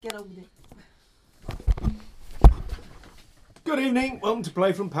Get on with it. Good evening, welcome to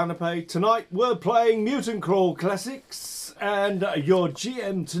Play from Panoply. Tonight we're playing Mutant Crawl Classics, and your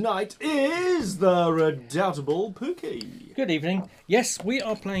GM tonight is the redoubtable Pookie. Good evening. Yes, we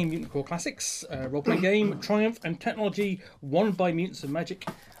are playing Mutant Crawl Classics, role-playing game, Triumph and Technology, won by Mutants and Magic,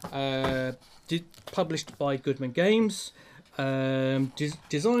 published by Goodman Games,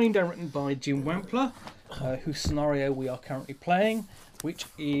 designed and written by Jim Wampler, whose scenario we are currently playing, which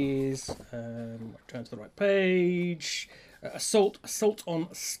is, turn to the right page, Assault on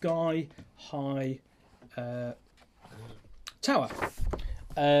Sky High Tower.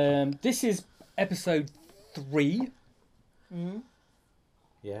 This is episode 3.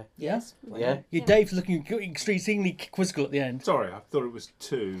 Yeah. Yes. Yeah. Dave's looking extremely quizzical at the end. Sorry, I thought it was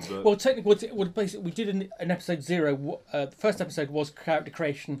 2, but... Well, technically, basically, we did an episode 0. The first episode was character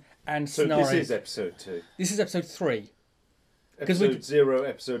creation and so scenario. this is episode 2. This is episode 3. Episode 0,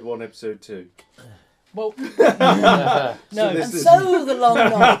 episode 1, episode 2. Well, So no, this is- So the long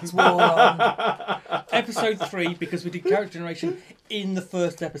nights wore on. episode 3 because we did character generation in the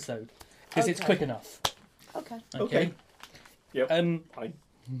first episode because it's Okay. quick enough. Okay. Okay. Yep.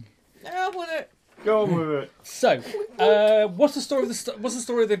 Now with it. Go on with it. So, what's the story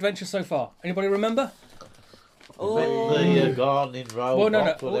of the adventure so far? Anybody remember? The gardening robot, Well,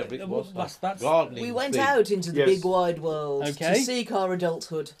 no. whatever it was. That's gardening We went thing. out into the Yes. big wide world Okay. to seek our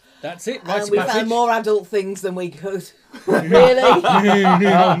adulthood. That's it. And Right, we found more adult things than we could really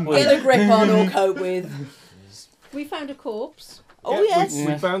get a grip on or cope with. We found a corpse. Oh Yeah, yes.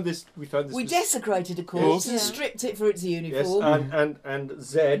 we found this. We found this. We was- desecrated a corpse and Yeah. stripped it for its Yes, uniform. and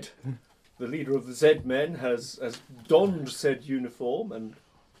Zed, the leader of the Zed men, has donned said uniform and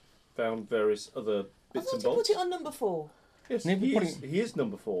found various other I bits thought and you put bobs. it on number 4. Yes, Maybe he put is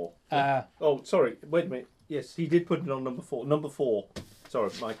number 4. Oh, Sorry, wait a minute. Yes, he did put it on number 4. Number 4.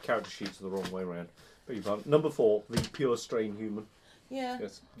 Sorry, my character sheets are the wrong way around. Beg your pardon. Number 4, the pure strain human. Yeah.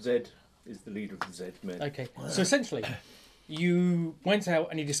 Yes, Zed is the leader of the Zed men. okay. So essentially, you went out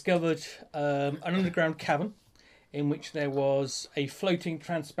and you discovered an underground cavern in which there was a floating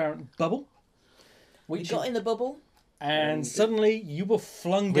transparent bubble. We Which got in the bubble. and suddenly you were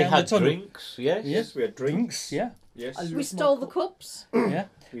flung We down had the tunnel. drinks, yes. Yes, we had drinks. Drinks, yeah, Yes, I We love stole my the cup. cups. yeah.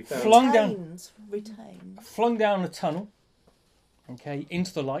 we found. Flung down. Retained. Flung down a tunnel, okay,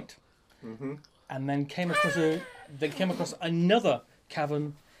 into the light, Mhm. and then came across another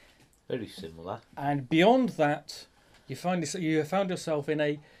cavern, Very similar. and beyond that, you found yourself in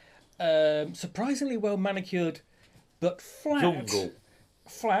a surprisingly well manicured but flat Jungle.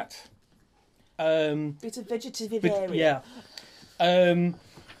 Bit of vegetative area.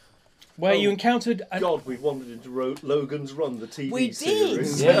 where you encountered an, God, we wandered into Logan's Run, the TV We did.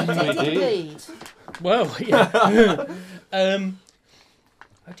 series. Yeah, we did we did. indeed. well, yeah.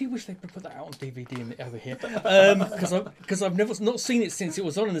 I do wish they would put that out on DVD over here because I've not seen it since it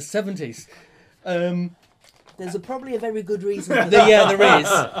was on in the 70s. There's probably a very good reason for that.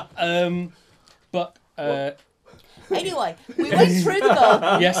 There is. But Anyway, we went through the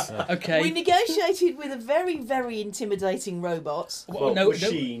garden. yes, We okay. negotiated with a very, very intimidating robot. Well, No,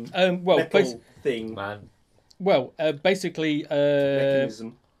 machine, well, metal thing, Man. basically,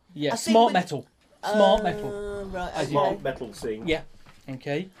 mechanism, yeah, I think smart we- metal. Smart metal. Right, As okay. smart metal thing. Yeah,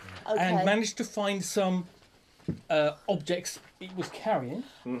 okay. Okay. And managed to find some objects it was carrying.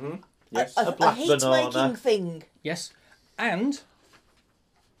 Mm-hmm. Yes. a black heat-making banana. thing. Yes, and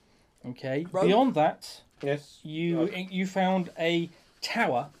okay. Rope. Beyond that, Yes. you found a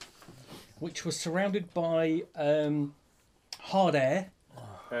tower, which was surrounded by hard air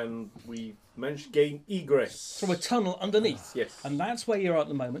And we managed to gain egress through a tunnel underneath, Yes. and that's where you're at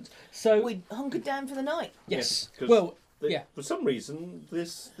the moment. So We hunkered down for the night. yes, 'cause well, the- For some reason,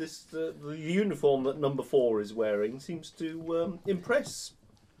 the uniform that number 4 is wearing seems to impress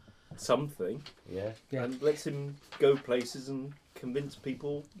something, Yeah. Yeah. and lets him go places and convince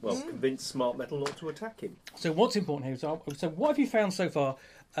people. Well, convince Smart Metal not to attack him. So what's important here is, so what have you found so far?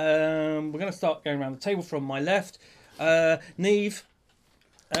 We're going to start going around the table from my left. Neve,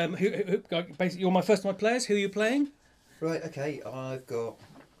 who basically you're my first of my players. Who are you playing? Right, okay, I've got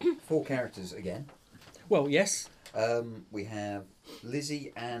 4 characters again. Well, yes. We have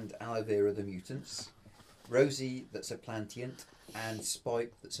Lizzie and Aloe Vera the mutants, Rosie that's a plantient, and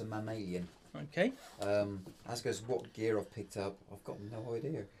Spike that's a mammalian. Okay. As goes what gear I've picked up, I've got no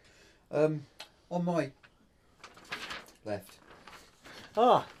idea. On my left,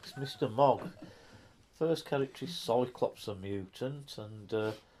 Ah, it's Mr. Mogg. First character is Cyclops, a mutant,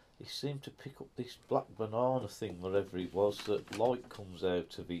 and he seemed to pick up this black banana thing wherever it was that light comes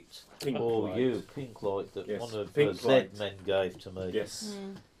out of it. Pink Oh, light. you, pink light that Yes, one of pink the light. Z men gave to me. Yes.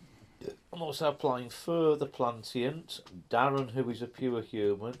 I'm also playing Fur the Plantient, Darren, who is a pure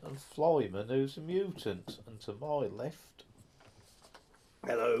human, and Flyman, who's a mutant. And to my left,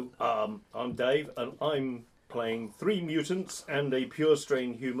 Hello, I'm Dave, and I'm playing 3 mutants and a pure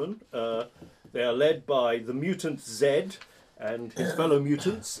strain human. They are led by the mutant Zed and his fellow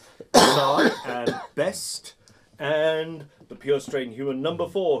mutants, Sai and Best, and the pure strain human number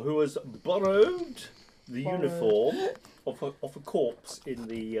 4, who has borrowed the uniform of a corpse in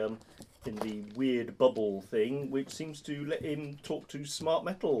the weird bubble thing, which seems to let him talk to Smart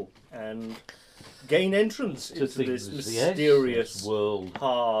Metal and gain entrance to into this things, yes, mysterious world.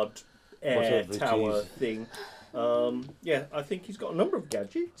 hard air Whatever it tower is. thing. Yeah, I think he's got a number of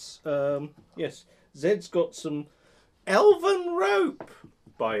gadgets. Yes, Zed's got some elven rope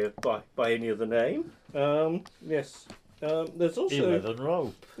by any other name. Yes. There's also 11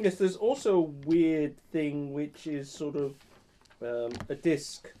 rope. yes, there's also a weird thing which is sort of a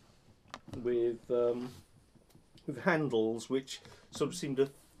disc with handles which sort of seem to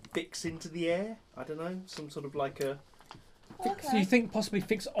fix into the air. I don't know, some sort of like a So you think possibly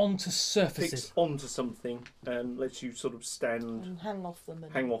fix onto surfaces? fix onto something and lets you sort of stand, And hang off them.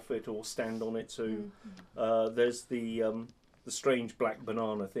 And... hang off it or stand on it too. There's the strange black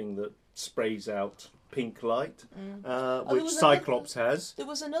banana thing that sprays out pink light, there which was Cyclops has. There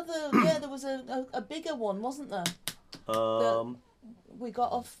was another, yeah, there was a bigger one, wasn't there? We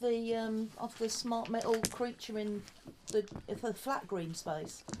got off the Smart Metal creature in the flat green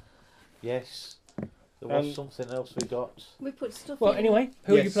space. Yes. There was something else we got. We put stuff Well, in. anyway,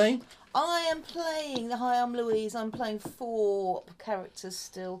 who are you Yes. playing? I am playing, hi, I'm Louise, I'm playing 4 characters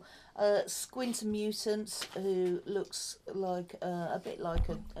still. Squint a mutant who looks like a bit like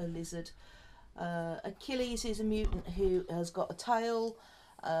a lizard. Achilles is a mutant who has got a tail.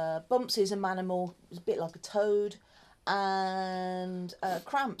 Bumps is a manimal, is a bit like a toad. And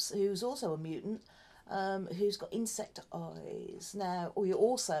Cramps, who's also a mutant, who's got insect eyes. Now, we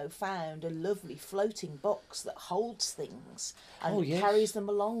also found a lovely floating box that holds things and Oh, yes. carries them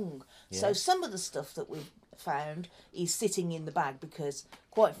along. So Yes. some of the stuff that we've found is sitting in the bag because,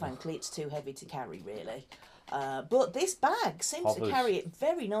 quite frankly, it's too heavy to carry, really. But this bag seems to Hovers. carry it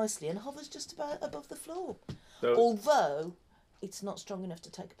very nicely and hovers just about above the floor. So, Although, it's not strong enough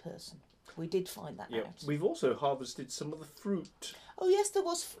to take a person. We did find that yeah, out. we've also harvested some of the fruit, Oh, yes, there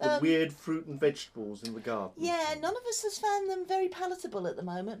was... the weird fruit and vegetables in the garden. Yeah, none of us has found them very palatable at the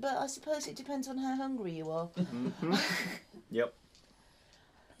moment, but I suppose it depends on how hungry you are. Mhm. Yep.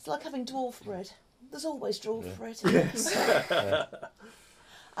 It's like having dwarf bread. There's always dwarf bread. Yes.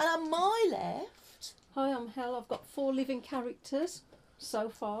 And on my left, Hi, I'm Hel. I've got 4 living characters so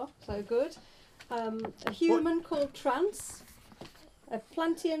far, so good. A human called Trance, a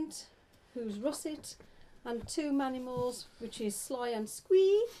Plantient who's Russet, and 2 Manimals, which is Sly and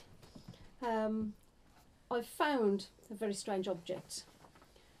Squee. I've found a very strange object.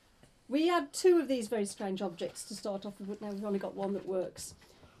 We had 2 of these very strange objects to start off with, but now we've only got 1 that works.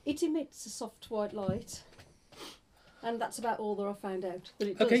 It emits a soft white light, and that's about all that I found out. But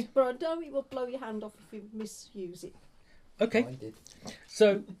it does. Okay. But I know it will blow your hand off if you misuse it. Okay, I did.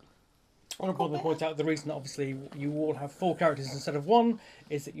 so I want to probably point out the reason that obviously you all have 4 characters instead of 1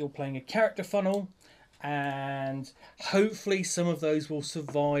 is that you're playing a character funnel, and hopefully some of those will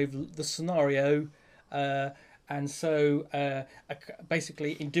survive the scenario. And so,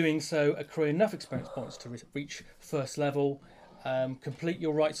 basically, in doing so, accrue enough experience points to reach first level, complete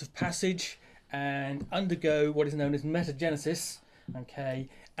your rites of passage, and undergo what is known as metagenesis, okay,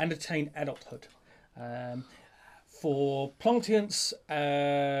 and attain adulthood. For Plantients,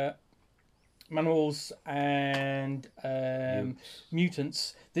 mammals, and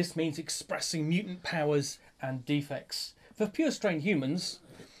mutants, this means expressing mutant powers and defects. For pure strain humans,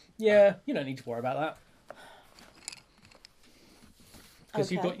 yeah, you don't need to worry about that. Because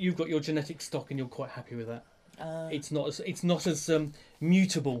Okay. you've got your genetic stock and you're quite happy with that. It's not as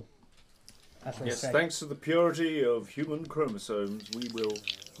mutable. As they Yes, say. thanks to the purity of human chromosomes, we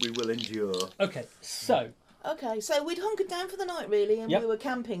will endure. Okay, so okay, so we'd hunkered down for the night really, and Yep. we were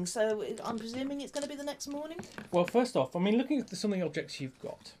camping. So I'm presuming it's going to be the next morning. well, first off, I mean, looking at some of the objects you've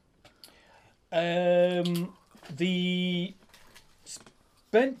got, the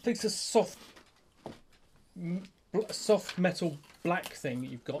spent piece of soft metal black thing that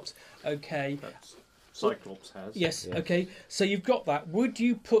you've got. Okay. That's Cyclops has. Yes. Yeah. Okay. So you've got that. Would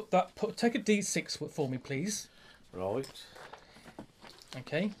you take a D6 for me, please? Right.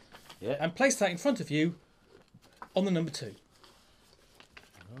 Okay. Yeah. And place that in front of you on the number 2.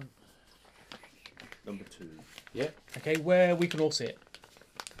 Number 2. Yeah. Okay, where we can all see it.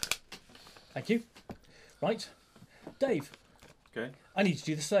 Thank you. Right. Dave, Okay. I need you to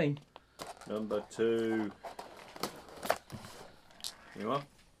do the same. Number 2. You are.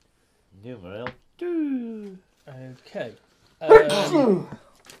 Numeral. Okay.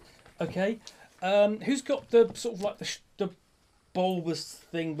 Okay. Who's got the sort of like the bulbous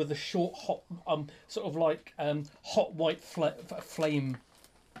thing with the short hot sort of like hot white flame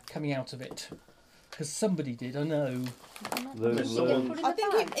coming out of it? Because somebody did. I know. There's Put someone. it in I the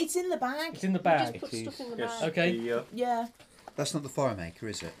think bag. it's in the bag. It's in the Just bag. put It stuff in the Yes. bag. Okay. Yeah. That's not the fire maker,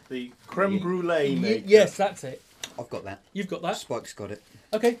 is it? The creme brulee maker. Yes, that's it. I've got that. You've got that. Spike's got it.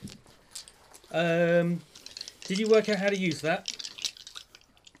 Okay. Did you work out how to use that?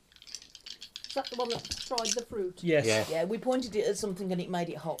 Is that the one that fried the fruit? Yes. Yeah. Yeah, we pointed it at something and it made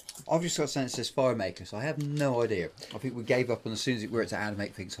it hot. I've just got something that says fire maker, so I have no idea. I think we gave up on as soon as it worked out how to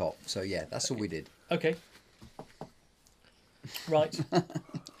make things hot. So yeah, that's all we did. Okay. Right.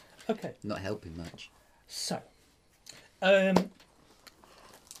 Okay. Not helping much. So,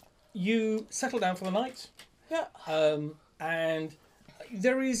 you settle down for the night. Yeah. And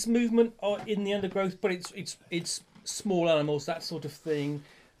there is movement in the undergrowth, but it's small animals, that sort of thing.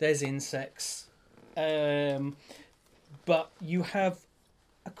 There's insects, but you have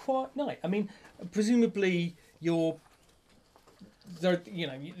a quiet night. I mean, presumably you're there. You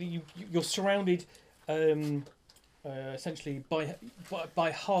know, you're surrounded essentially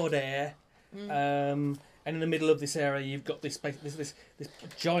by hard air, and in the middle of this area you've got this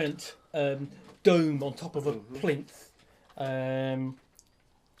giant dome on top of a plinth.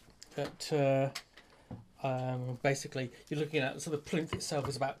 Basically, you're looking at the plinth itself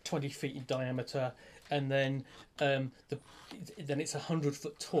is about 20 feet in diameter, and then then it's 100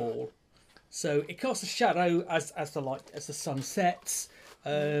 foot tall. So it casts a shadow as the sun sets,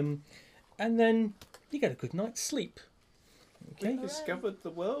 and then you get a good night's sleep. Okay. We discovered the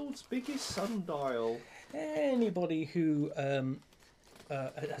world's biggest sundial. Anybody who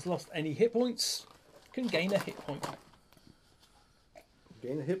has lost any hit points can gain a hit point.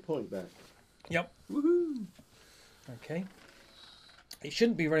 Gain a hit point back. Yep. Woohoo! Okay. It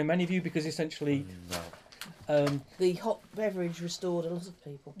shouldn't be very many of you because essentially The hot beverage restored a lot of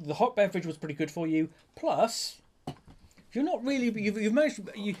people. the hot beverage was pretty good for you. Plus, you're not really. You've managed.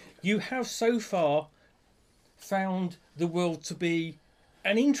 You have so far found the world to be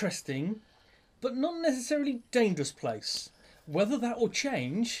an interesting, but not necessarily dangerous place. Whether that will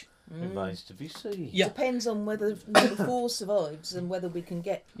change. Remains to be seen. Yeah. Depends on whether number 4 survives and whether we can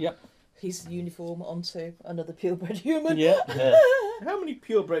get Yep. his uniform onto another purebred human. Yeah. Yeah. How many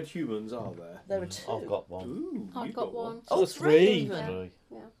purebred humans are there? There are 2. I've got one. Ooh, I've you've got one. Oh, So 3 3. even. Three.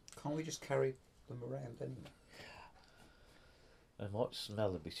 Can't we just carry them around anyway? They might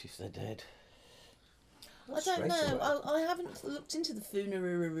smell a bit if they're dead. I don't Straight know. away. I haven't looked into the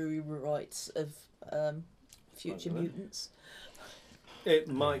funerary rites of future I don't know. mutants. It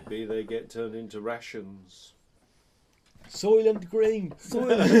might be they get turned into rations. Soylent Green.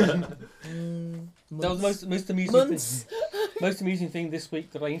 Soylent. That was Months. the most amusing Months. thing. Most amusing thing this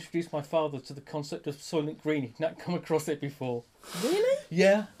week that I introduced my father to the concept of Soylent Green. He'd not come across it before. Really?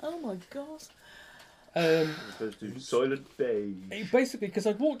 Yeah. Oh my god. As opposed to Soylent Beige. Basically, because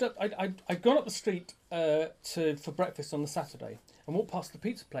I'd walked up, I'd gone up the street for breakfast on the Saturday and walked past the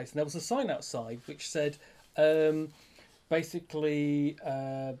pizza place, and there was a sign outside which said, basically,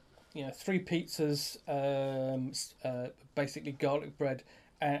 3 pizzas, basically garlic bread,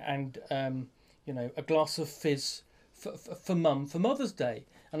 and a glass of fizz for Mum for Mother's Day.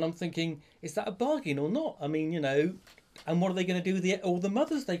 And I'm thinking, is that a bargain or not? I mean, and what are they going to do with all the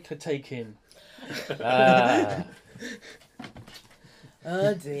mothers they could take in? Ah.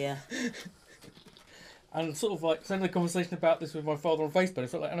 Oh dear. And sort of like having a conversation about this with my father on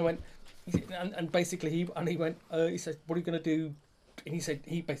Facebook. And I went, and basically he went, he said, "What are you going to do?" And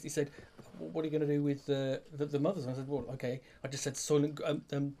he basically said, "What are you going to do with the mothers?" And I said, "Well, okay." I just said Soylent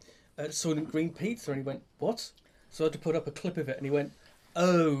Green pizza, and he went, "What?" So I had to put up a clip of it, and he went,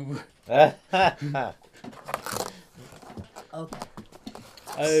 "Oh." Okay.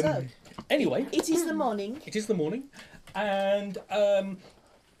 So Anyway, it is the morning. it is the morning, and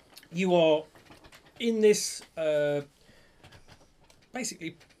you are in this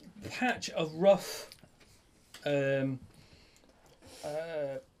basically patch of rough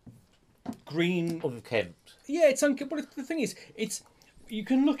green. Unkempt. Yeah, it's unkempt. But the thing is, you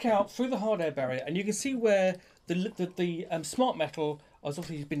can look out through the hard air barrier, and you can see where the smart metal has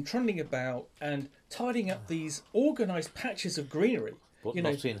obviously been trundling about and tidying up these organised patches of greenery. But You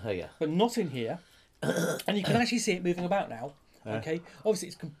know, not in here. but not in here. And you can actually see it moving about now. Yeah. Okay, obviously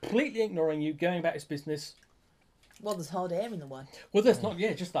it's completely ignoring you, going about its business. Well, there's hard air in the way. Well, that's not,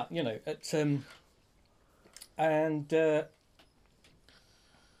 just that,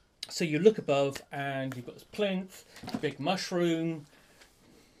 So you look above, and you've got this plinth, big mushroom.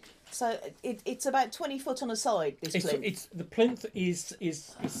 So it's about 20 foot on a side. This plinth. It's the plinth is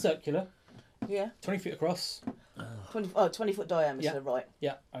circular, Yeah. 20 feet across. 20 foot diameter. Yeah. Right.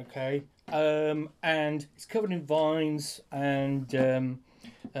 Yeah. Okay. And it's covered in vines and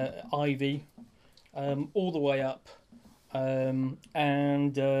ivy, all the way up.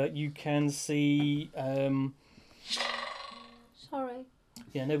 And you can see. Sorry.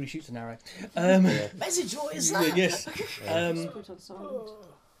 Yeah, nobody shoots an arrow. Message, what is that? Yes. Just put on silent.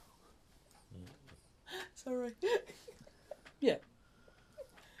 Sorry. Yeah.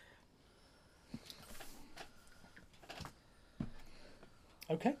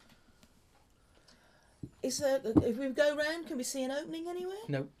 Okay. Is there? If we go round, can we see an opening anywhere?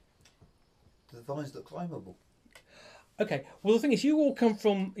 No. Do the vines look climbable? Okay. Well, the thing is, you all come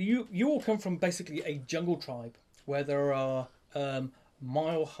from basically a jungle tribe where there are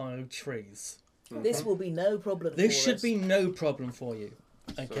mile-high trees. This will be no problem. This for should us. be no problem for you.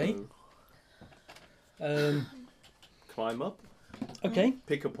 Okay. So, climb up, Okay.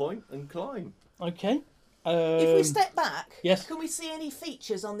 pick a point, and climb. Okay. If we step back, yes. can we see any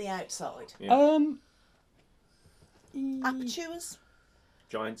features on the outside? Yeah. Apertures?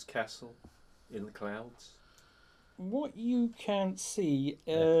 Giant's castle in the clouds. What you can see,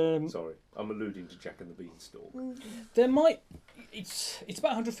 Sorry, I'm alluding to Jack and the Beanstalk. there might. It's about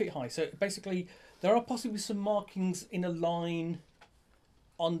 100 feet high, so basically there are possibly some markings in a line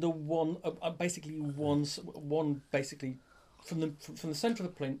under one, basically one basically from the centre of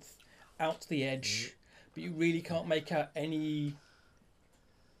the plinth out to the edge, but you really can't make out any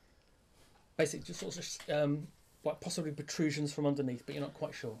basic, just sort of like possibly protrusions from underneath, but you're not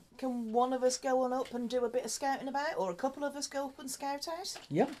quite sure. Can one of us go on up and do a bit of scouting about, or a couple of us go up and scout out?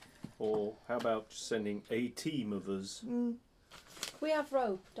 Yeah. Or how about just sending a team of us? We have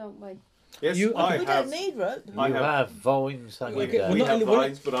rope, don't we? Yes, You- I We have. don't need rope. I You have- have vines hanging Okay, down. We not have only- we're not-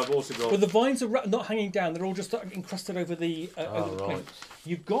 vines, but I've also got. Well, the vines are not hanging down; they're all just encrusted over the Oh, over the right. plinth.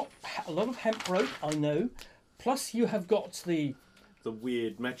 You've got a lot of hemp rope, I know. Plus, you have got the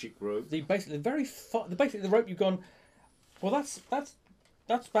weird magic rope. basically the rope you've gone. Well, that's about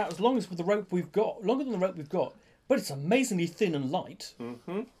as long as the rope we've got, longer than the rope we've got, but it's amazingly thin and light.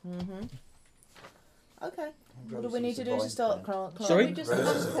 Okay. What do we need to do to start climbing? Sorry? We just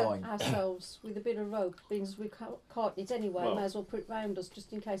Roses anchor are fine. ourselves with a bit of rope, being as we can't it anyway. Well. May as well put it round us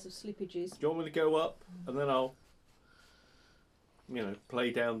just in case of slippages. Do you want me to go up and then I'll,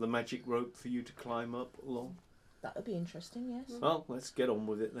 play down the magic rope for you to climb up along? That would be interesting, yes. Well, let's get on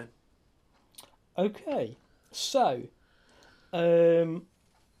with it then. Okay, so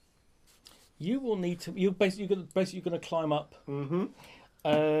you will need to. You're basically going to climb up. Mm-hmm.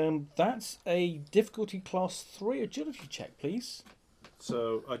 That's a difficulty class 3 agility check, please.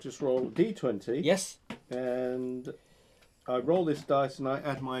 So I just roll d20. Yes, And I roll this dice and I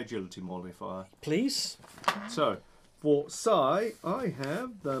add my agility modifier. please. So for Psi, I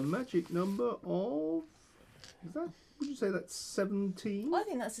have the magic number of. Is that? Would you say that's 17? I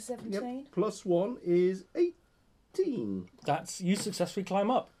think that's a 17. Yep. Plus 1 is 18. That's you successfully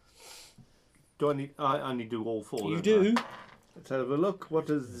climb up. Do I need? I need to do all four. You don't do. I? Let's have a look. What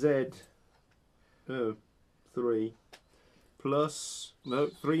is Z? Oh, 3. Plus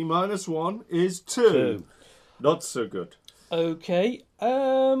 3 minus 1 is 2. Not so good. Okay.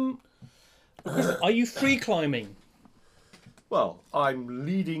 Are you free climbing? Well, I'm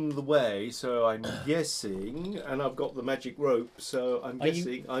leading the way, so I'm guessing, and I've got the magic rope, so I'm Are you-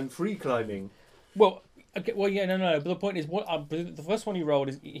 guessing I'm free climbing. Well, okay. Well, yeah, no. But the point is, the first one you rolled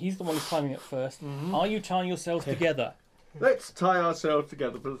is he's the one who's climbing it 1st. Are you tying yourselves together? Let's tie ourselves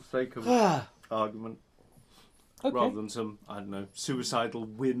together for the sake of argument, Okay. rather than some, I don't know, suicidal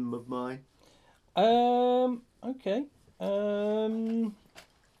whim of mine. Okay.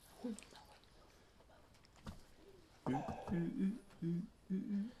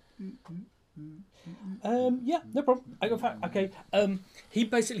 Yeah, no problem. In fact, okay.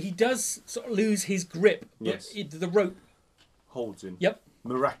 He does sort of lose his grip. But Yes. the rope. Holds him. Yep.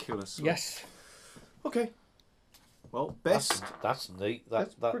 Miraculously. Yes. Okay. Well, best That's neat.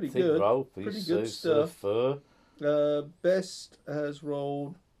 That's That pretty thin good. rope Pretty is good stuff. fur. best has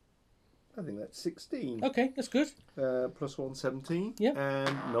rolled. I think that's 16. Okay, that's good. Plus 1, 17. Yep.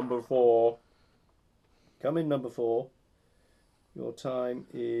 And number 4. Come in, number 4. Your time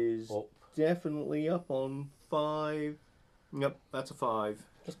is Up. definitely up on 5. Yep, that's a 5.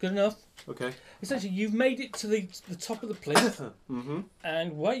 That's good enough. Okay. Essentially, you've made it to the top of the plinth, Mm-hmm.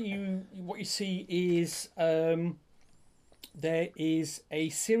 and what you see is there is a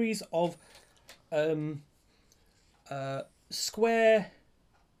series of square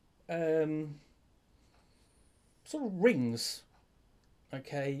sort of rings.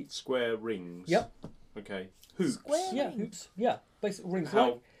 Okay. Square rings. Yep. Okay. Hoops. Square Yeah, rings. hoops. Yeah, basic rings.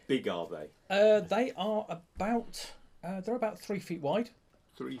 How big are they? They are about they're about 3 feet wide.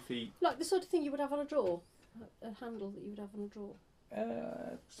 3 feet. Like the sort of thing you would have on a drawer, a handle that you would have on a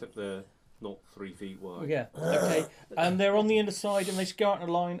drawer. Except they're not 3 feet wide. Yeah. Okay. And they're on the inner side, and they should go out in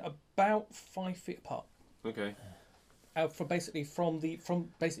a line about 5 feet apart. Okay. For basically from the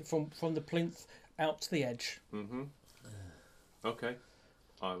plinth out to the edge. Mm-hmm. Okay.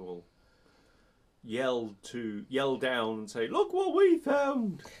 I will yell down and say, "Look what we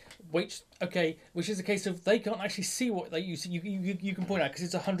found!" Which is a case of they can't actually see what they use. You can point out because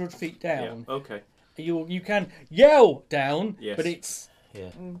it's 100 feet down. Yeah. Okay. You can yell down, Yes. but it's Yeah.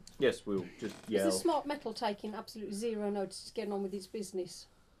 Yes, we'll just Is yell. the smart metal taking absolutely zero notice, it's getting on with its business?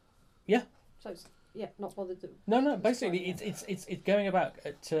 Yeah. So it's not bothered. no. Basically, fine, it's going about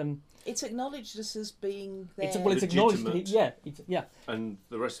at It's acknowledged us as being there. it's acknowledged. Legitimate. Yeah. And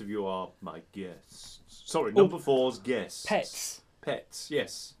the rest of you are my guests. Sorry, number 4's guests. Pets Pets,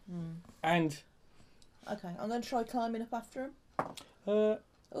 yes. and Okay, I'm going to try climbing up after him. uh,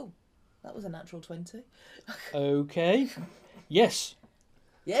 That was a natural 20. okay, yes.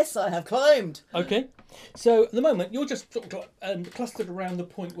 Yes, I have climbed. Okay, so at the moment you're just sort of, clustered around the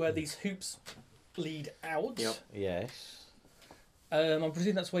point where these hoops lead out. Yep. Yes. I'm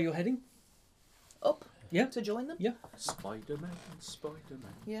presuming that's where you're heading. Up. Yeah. To join them. Yeah. Spider-Man.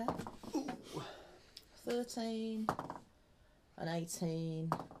 Yeah. 13, an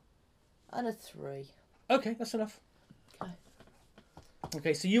 18, and a 3. Okay, that's enough. Okay.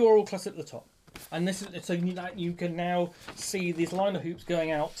 Okay, so you are all clustered at the top, and this is so you can now see these line of hoops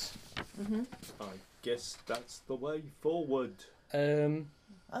going out. Mm-hmm. I guess that's the way forward. Um,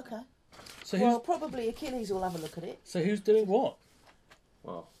 Okay. so Well, probably Achilles will have a look at it. who's doing what?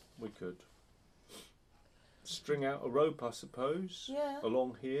 Well, we could string out a rope, I suppose, Yeah.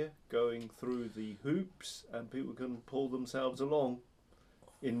 along here, going through the hoops, and people can pull themselves along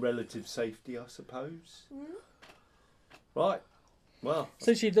in relative safety, I suppose. Right. Well,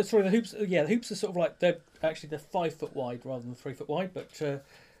 Essentially, the hoops. Yeah, the hoops are sort of like they're 5 foot wide rather than 3 foot wide, but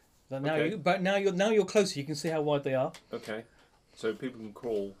now you're closer. You can see how wide they are. okay. So people can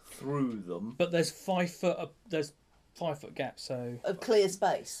crawl through them. But there's 5 foot. There's 5 foot gap. So Of clear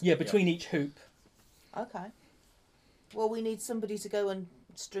space. yeah, between each hoop. Okay. Well, we need somebody to go and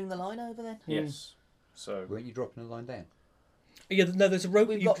string the line over then. Yes. So Weren't you dropping a line down? Yeah, no, there's a rope.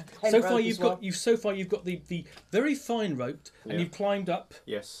 We've you- got pen so far rope you've as well. got you've got the very fine rope, and Yeah. you've climbed up.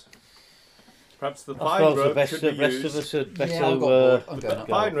 yes. Perhaps the I fine suppose the rope best should the be rest used. of us had better. Yeah, I've got bored. I'm going The up.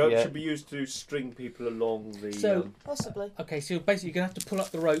 fine rope yeah. should be used to string people along the. So- Possibly. Okay, so basically you're gonna have to pull up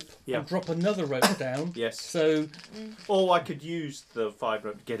the rope Yeah. and drop another rope down. Yes. So Or I could use the fine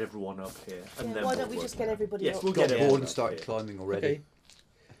rope to get everyone up here, and Yeah, then why we'll don't we work just it get out. everybody Yes, up? we'll Got get bored everyone and up started here. climbing already.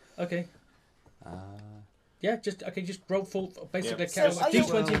 okay, Uh, yeah, just roll full. Basically, Yeah. a So count are, you,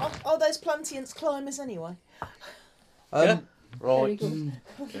 D20. are those Plantians climbers anyway? Yeah. Right. Very good.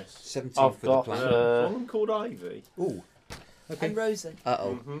 Yes. 17 I've for got, the Uh, plan. one called Ivy. Ooh, Okay, And Rosie.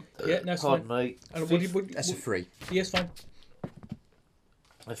 uh-oh. Mm-hmm. yeah, no, it's Pardon fine. me. And That's a 3. yes, fine.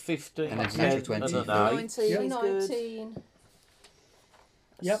 A 15, And then a 10, natural 20. and an 8. 19 Yeah. is good. 19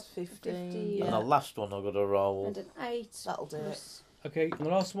 Yep. That's 15. 15. And the Yeah. last one I've got to roll and an 8. That'll do it. plus Okay, and the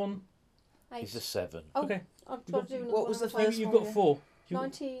last one. 8. is a 7. Oh, Okay, I've got to do another What one was the on first you've one? got yeah. 4.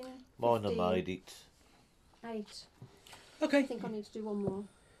 19. Mine have 15, made it. 8. I Okay, think I need to do one more.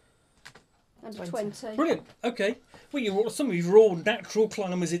 And a 20. 20. brilliant. Okay, well, some of you are all natural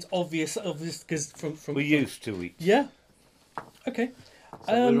climbers. It's obvious because from We're used to it. yeah. Okay.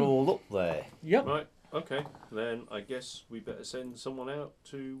 So we're all up there. Yep. Right. Okay. Then I guess we better send someone out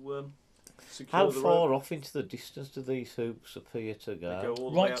to secure How the far rope. off into the distance do these hoops appear to They go go?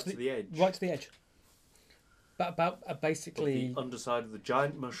 all the Right way out to to the- the edge. Right to the edge. But about Of basically. the underside of the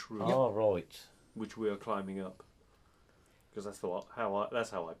giant mushroom, Oh, right. which we are climbing up. Because that's that's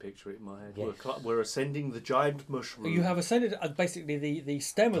how I picture it in my head. Yes. We're ascending the giant mushroom. You have ascended basically the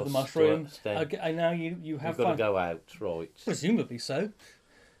stem of the The mushroom, stem. and now you You've have got to fun. go out, right. Presumably so.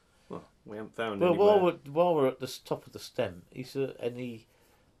 Well, we haven't found Well, anywhere. while we're at the top of the stem, is there any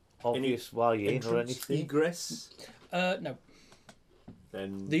obvious way in or Entrance, anything? egress. No.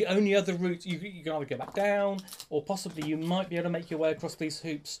 Then The only other route you can either go back down, or possibly you might be able to make your way across these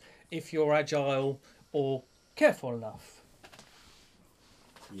hoops if you're agile or careful enough.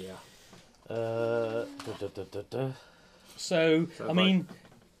 yeah. Da, da, da, da, da. So So I if mean,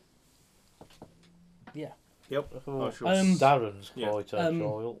 yeah, Yep. Oh, I shall Darren's Yeah. quite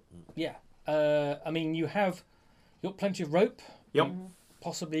agile. yeah. I mean, you've got plenty of rope. Yep.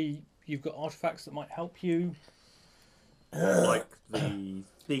 possibly you've got artifacts that might help you. Like the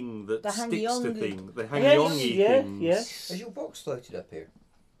thing that The sticks to hangy-ongy. things. The Yes, hangy-ongy yeah, things. yes. Has your box floated up here?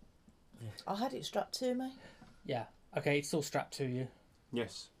 I had it strapped to me. Yeah. Okay, it's still strapped to you.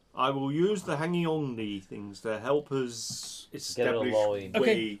 Yes. I will use the hangy-ongy things to help us establish line. Okay.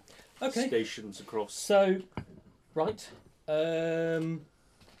 way Okay. stations across. So, right. Okay.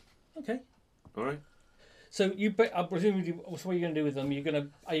 All right. So I presume what are you going to do with them? Are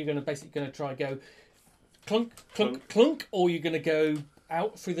you gonna basically going to try and go clunk, clunk, clunk, or are you going to go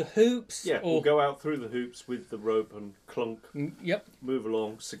out through the hoops? Yeah, Or we'll go out through the hoops with the rope and clunk, Yep. move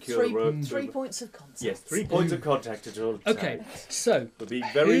along, secure the rope. 3 points of contact. Yes, 3 points of contact at all times. Okay. So We'll be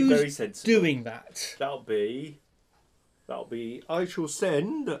very, who's very sensible. doing that? That'll be. I shall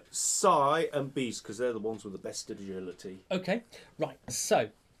send Psy and Beast because they're the ones with the best agility. Okay. Right. So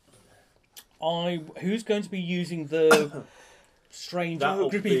who's going to be using the strange That'll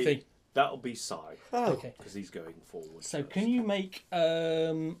grippy be- thing? That'll be Psy Okay. because he's going forward. So can you make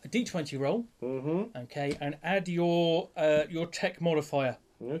a d20 roll? Mm-hmm. Okay, and add your tech modifier.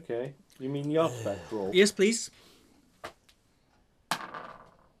 Okay. You mean the artifact roll? Yes, please.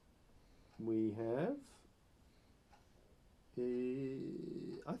 We have.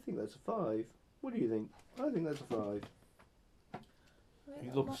 I think that's a 5. What do you think? I think that's a 5. He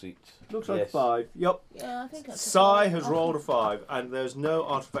looks it. Looks like Yes. 5. Yep. Yeah, I think that's a Psy five. has rolled a 5, and there's no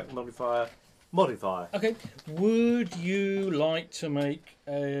artifact modifier. Okay. Would you like to make?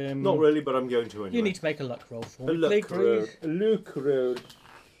 Not really, but I'm going to anyway. You need to make a luck roll for a me, luck roll. please. A luck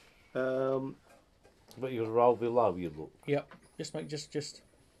roll. But you roll below your look. Yep. Just make just.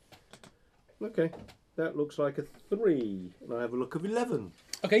 Okay. That looks like a 3, and I have a look of 11.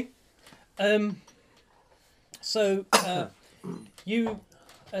 Okay. So you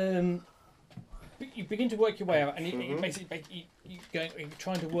you begin to work your way out, and you basically you're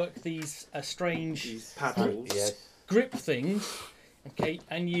trying to work these strange These paddles. Yes. grip things. Okay,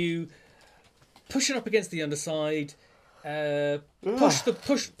 and you push it up against the underside. Push the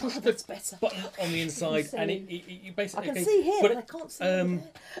That's better. button on the inside, see. and you I basically. can okay, see here, but but I can't see there.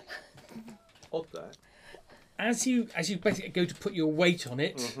 Of that. as you basically go to put your weight on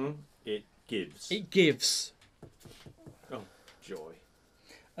it, It gives. it gives. Oh, joy.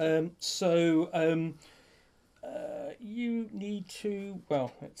 You need to.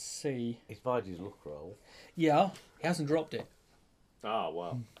 Well, let's see. He's made his look roll. Yeah, he hasn't dropped it. Ah,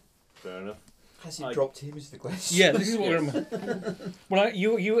 well. Fair enough. Has he I- dropped him? Is the question. Yeah, this is what Yes. we're. Well,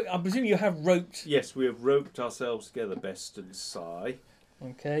 I presume you have roped. Yes, we have roped ourselves together, Best and Psy.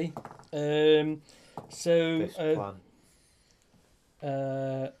 Okay. So. Best plan.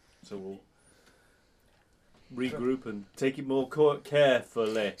 So we'll regroup and take it more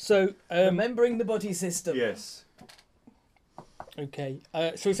carefully. So. Remembering the body system. Yes. Okay.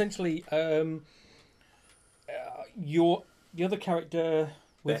 So essentially, the other character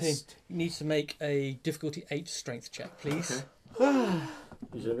with Best. him needs to make a difficulty 8 strength check, please.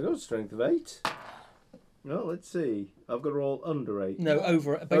 He's only got a strength of 8. Well, let's see. I've got to roll under 8. No,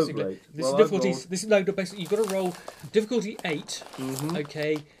 over basically. Over 8. This Well, is difficulties. This is no. Basically, you've got to roll difficulty 8.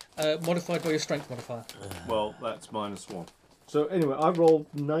 Okay, modified by your strength modifier. Well, that's -1. So anyway, I rolled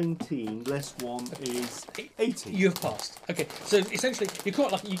 19. Less 1 is 18. You have passed. Okay, so essentially, you're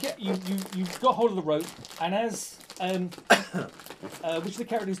quite lucky. You've got hold of the rope, and as which of the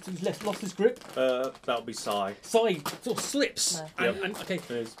characters who's lost his grip, That'll be Psy. side sort of slips, No. and okay,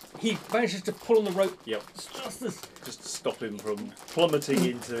 There's- he manages to pull on the rope Yep. just as Just to stop him from plummeting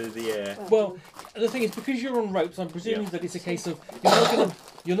into the air. well. The thing is, because you're on ropes, I'm presuming Yeah. that it's a case of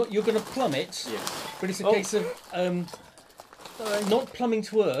you're gonna plummet, Yes. but it's a Oh. case of not plumbing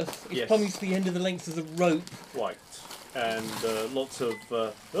to earth. It's Yes. plumbing to the end of the length of the rope. Quite. And lots of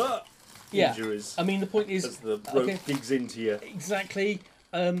Yeah. injuries I mean, the point is as the rope okay. digs into you. exactly.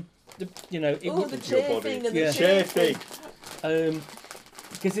 It Oh, would the into your chair body. thing and the Yeah. chair Chair thing. thing.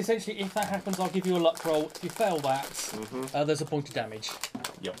 because essentially, if that happens, I'll give you a luck roll. If you fail that, there's a point of damage.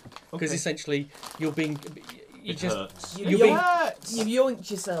 Yep. Because essentially, you're being It just hurts. you're being You've yoinked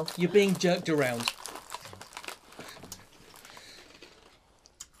yourself. you're being jerked around.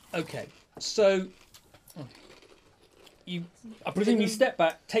 Okay, so I presume you step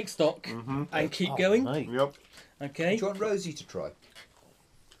back, take stock, and keep going. Mate. Yep. Okay. Do you want Rosie to try?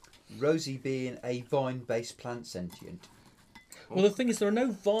 Rosie being a vine-based plant sentient. Well, the thing is, there are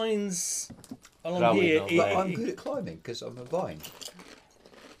no vines along Growing here. on It- But there. I'm good at climbing because I'm a vine.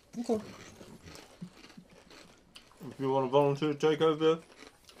 Okay. If you want to volunteer to take over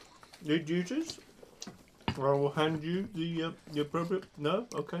the duties, I will hand you the appropriate. No,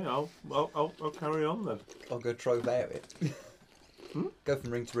 okay, I'll carry on then. I'll go try about it. Go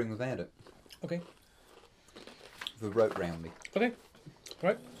from ring to ring without it. Okay. The rope round me. Okay.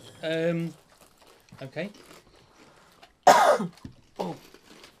 Right. Okay. oh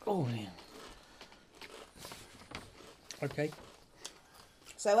yeah. Okay.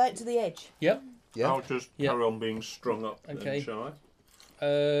 So out to the edge. Yep. Yeah. I'll just Yeah. carry on being strung up Okay. then, shall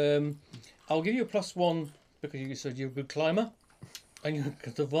I? I'll give you a +1 because you said you're a good climber, and you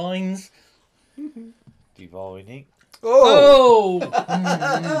got the vines. Divining. Oh!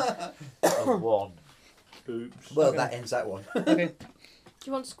 A 1. Oops. Well, Okay. that ends that one. Okay. Do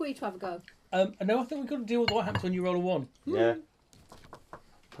you want Squee to have a go? No, I think we've got to deal with what happens when you roll a 1. Yeah.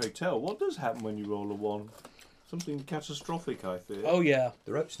 Pray tell, what does happen when you roll a 1? Something catastrophic, I fear. Oh yeah.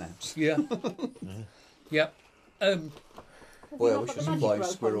 The rope snaps. Yeah. Yep. Have you Well, not we got should the magic supply rope on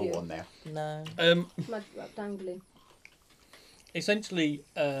squirrel you? one now. No. Magic rope dangling. Essentially,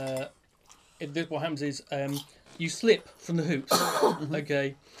 what happens is you slip from the hoops,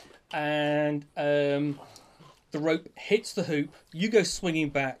 okay, and the rope hits the hoop. You go swinging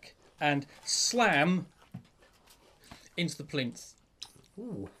back and slam into the plinth.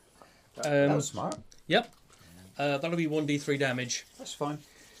 Ooh, that was smart. Yep. That'll be 1d3 damage. That's fine. Do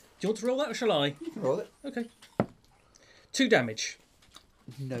you want to roll that or shall I? You can roll it. Okay. 2 damage.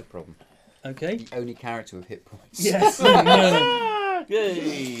 No problem. Okay. The only character with hit points. Yes.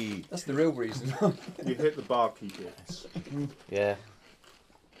 Yay! That's the real reason. You hit the barkeep bits. Yeah.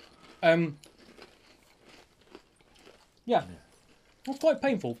 Yeah. That's quite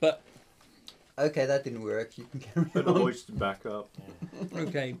painful, but Okay, that didn't work. You can carry Put the on. hoist to back up.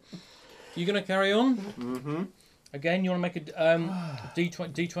 okay. You're going to carry on? Mm-hmm. Again, you want to make a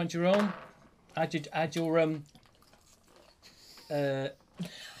D20 roll? Add your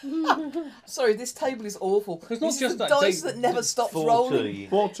Sorry, this table is awful. It's not This is just the that dice they- that never stops rolling.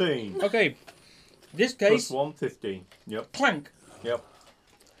 14. 14. Okay. This Plus case, 1, 15. Yep, clank. yep.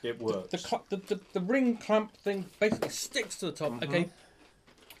 It works. The ring clamp thing basically sticks to the top. Okay.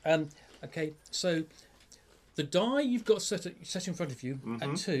 Okay. So the die you've got set in front of you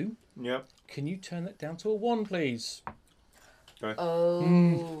at 2. Yep. Can you turn that down to a 1, please?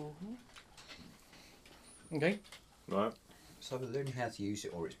 Oh. Okay. Right. So we're learning how to use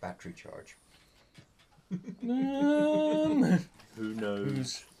it or its battery charge. Who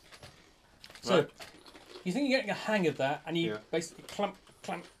knows? So Right. you think you're getting a hang of that, and you Yeah. basically clamp.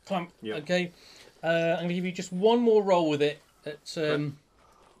 Yeah. Okay. I'm going to give you just one more roll with it. At, To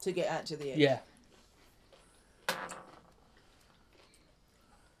get out to the edge. yeah.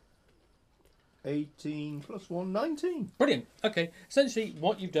 18 plus 1, 19. Brilliant. Okay. Essentially,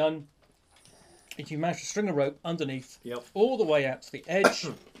 what you've done is you managed to string a rope underneath Yep. all the way out to the edge.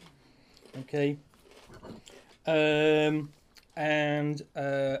 Okay. And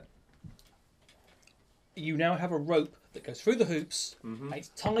you now have a rope that goes through the hoops. And it's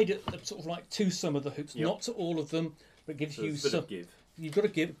tied at sort of like to some of the hoops, Yep. not to all of them, but gives So you it's a bit some. of give. You've got to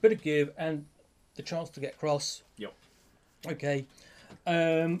give a bit of give and the chance to get across. Yep. Okay.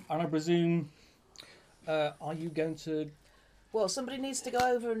 And I presume, are you going to? Well, somebody needs to go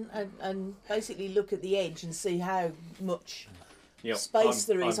over and basically look at the edge and see how much Yep. space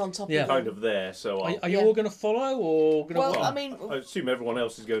there is I'm on top Yeah. of kind it. of there, so Are I'll, you Yeah. all going to follow or going to? Well, Well, I mean, I assume everyone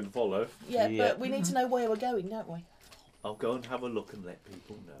else is going to follow. yeah, Yeah. but we need to know where we're going, don't we? I'll go and have a look and let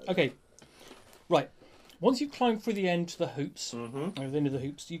people know. Okay. Right. Once you climb through the end to the hoops, Mm-hmm. over the end of the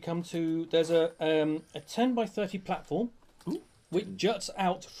hoops, you come to there's a 10 by 30 platform, Ooh. which juts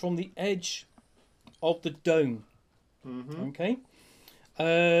out from the edge of the dome. Mm-hmm. Okay.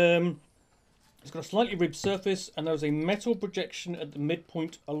 It's got a slightly ribbed surface, and there's a metal projection at the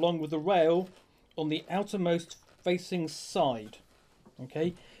midpoint, along with the rail on the outermost facing side.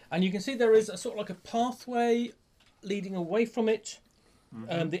 Okay, and you can see there is a sort of like a pathway leading away from it.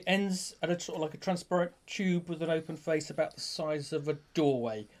 The ends at a sort of like a transparent tube with an open face about the size of a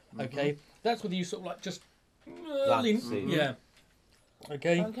doorway. Okay, that's whether you sort of like just That's lean- it. yeah.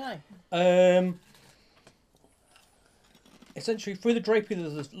 Okay. Okay. Essentially, through the drapery,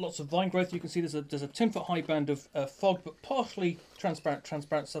 there's lots of vine growth. You can see there's a 10-foot high band of fog, but partially transparent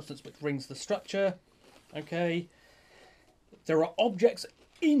substance which rings the structure. Okay. There are objects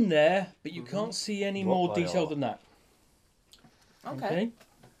in there, but you can't see any What more they detail are. than that. Okay.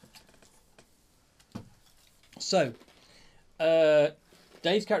 So,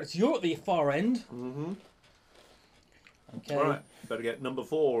 Dave's character, you're at the far end. Mm-hmm. Okay. Right. Better get number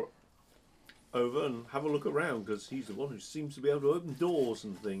 4 over and have a look around because he's the one who seems to be able to open doors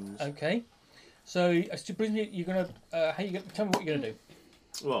and things. Okay. So, you're gonna. How you gonna tell me what you're gonna do?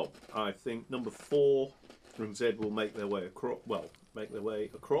 Well, I think number 4 and Zed will make their way across. Well, make their way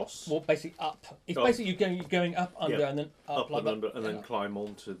across. Well, basically up. It's Oh. basically you're going up, under, Yeah. and then up, Up like and that. under, and then climb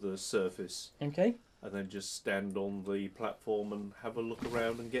onto the surface, Okay. and then just stand on the platform and have a look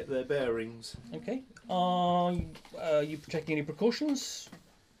around and get their bearings. Okay. You taking any precautions?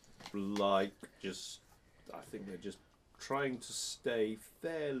 Like, I think they're just trying to stay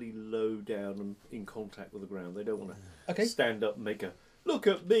fairly low down and in contact with the ground. They don't want to Okay. stand up and make a look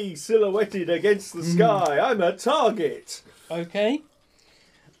at me silhouetted against the sky. I'm a target. Okay.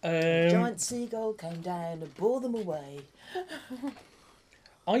 Giant seagull came down and bore them away.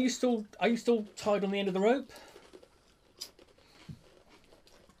 Are you still tied on the end of the rope?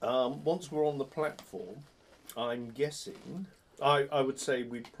 Once we're on the platform, I'm guessing. I would say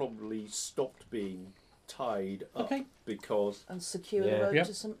we'd probably stopped being tied up Okay. because And secure Yeah. the rope Yep.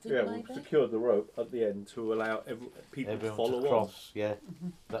 to something, yeah, maybe? we've secured the rope at the end to allow people to Everyone follow to on. cross. Yeah,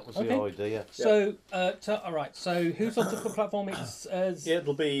 that was Okay. the idea. So, all right. So, who's on top of the platform? It's Yeah,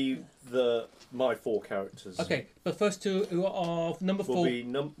 it'll be my 4 characters. okay. The first two who are number Will 4. be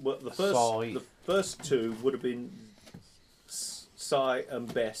the Sai. first 2 would have been Sai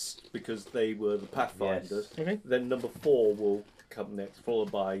and Best because they were the Pathfinders. Okay. Then number 4 will come next,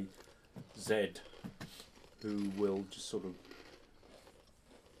 followed by Zed, who will just sort of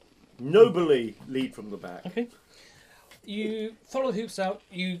nobly lead from the back. Okay. You follow the hoops out.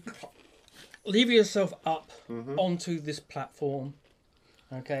 You lever yourself up onto this platform.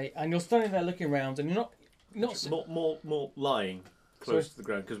 Okay, and you're standing there looking around, and you're not. More lying close Sorry? to the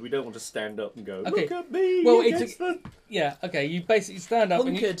ground because we don't want to stand up and go. Okay. Look at me! Well, against the-" Yeah. Okay. You basically stand up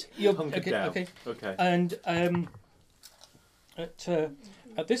Hunkered. and you're Hunkered okay. down. Okay. Okay. And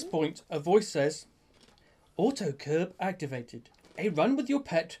at this point, a voice says, "Auto curb activated. A run with your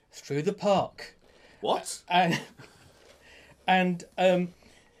pet through the park." What? And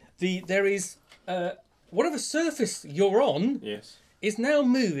there is whatever surface you're on Yes. is now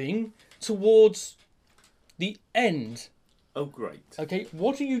moving towards the end. Oh, great. Okay,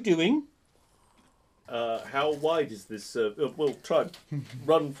 what are you doing? How wide is this? We'll try and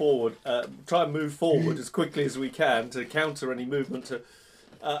run forward. Try and move forward as quickly as we can to counter any movement.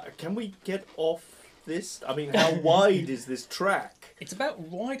 Can we get off this? I mean, how wide is this track? It's about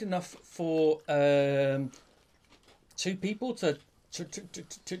wide enough for 2 people to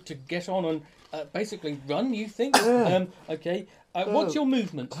get on and basically run. You think? Okay. What's your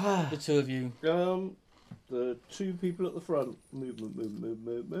movement? The 2 of you. The 2 people at the front.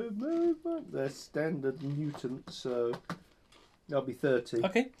 Movement. They're standard mutant, so that'll be 30.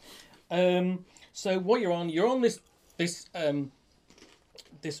 Okay. So what you're on this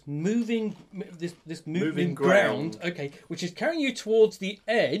moving Moving ground. ground. Okay, which is carrying you towards the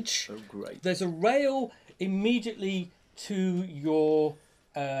edge. Oh, great. There's a rail immediately to your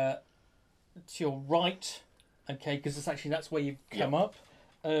right. Okay, because that's where you've come up.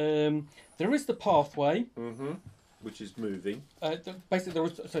 There is the pathway. Mm-hmm. Which is moving. Basically,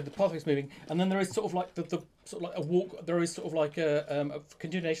 the pathway is moving, and then there is sort of like the sort of like a walk. There is sort of like a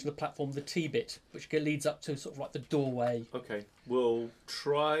continuation of the platform, the T bit, which leads up to sort of like the doorway. Okay. We'll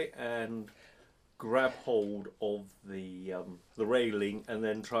try and grab hold of the railing and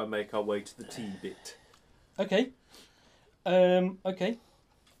then try and make our way to the T bit. Okay. Okay.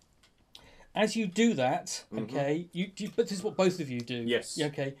 As you do that, okay, but this is what both of you do. Yes. Yeah,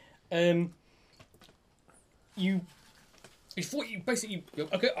 okay. Before you basically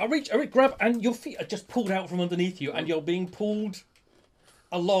okay, I reach, grab, and your feet are just pulled out from underneath you, and you're being pulled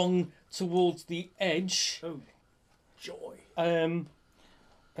along towards the edge. Oh, joy!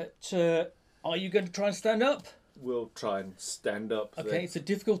 But are you going to try and stand up? We'll try and stand up. Okay, then. it's a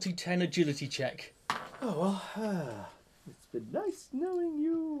difficulty 10 agility check. Oh well, it's been nice knowing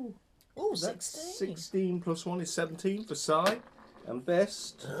you. Oh, That's 16. 16 plus 1 is 17 for Sai. And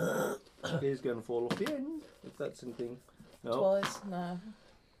Best is going to fall off the end, if that's anything. No, Twice, no.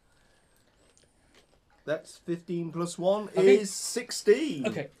 that's 15 plus 1 Okay. is 16.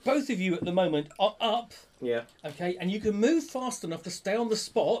 Okay, both of you at the moment are up, Yeah, okay, and you can move fast enough to stay on the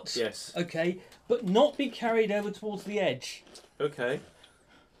spot. yes. Okay, but not be carried over towards the edge. Okay.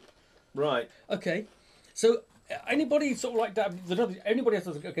 Right. Okay, so anybody sort of like that? Anybody else?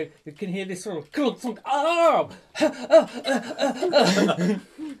 Okay, you can hear this sort of clunk. Oh!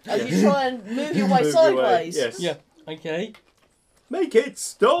 And you try and move your way Move your way, sideways. yes. Yeah. Okay. Make it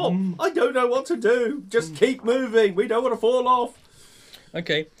stop! I don't know what to do. Just keep moving. We don't want to fall off.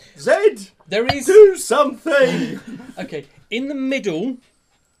 Okay. Zed, There is. do something! Okay, in the middle.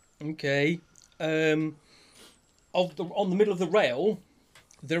 Okay. On the middle of the rail,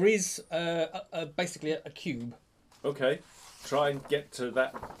 there is basically a cube. Okay. Try and get to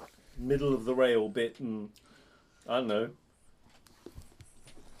that middle of the rail bit and, I don't know,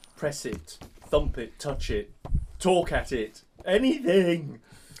 press it, thump it, touch it, talk at it, anything.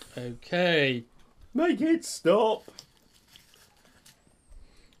 Okay. Make it stop.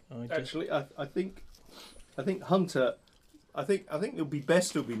 I just, Actually, I think Hunter. I think it'll be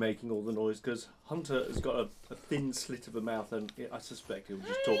best he'll be making all the noise because Hunter has got a thin slit of a mouth, and I suspect he'll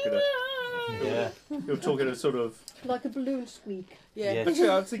just talk in a. Yeah. He'll talk in a sort of. Like a balloon squeak. Yeah. Yes. Actually,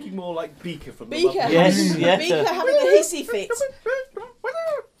 I was thinking more like Beaker from the Beaker, Muppets. Yes, yes. Beaker having a hissy fit.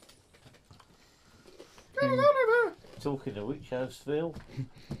 Talking of which, how's Phil?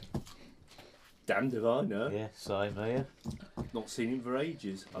 Damned if I know. Yeah, same here. Not seen him for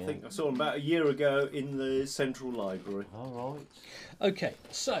ages. I Yeah. think I saw him about a year ago in the Central Library All right. okay,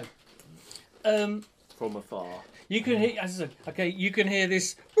 so from afar. you can hear, as I said, okay, you can hear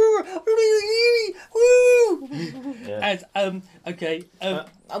this. Yeah. And okay, And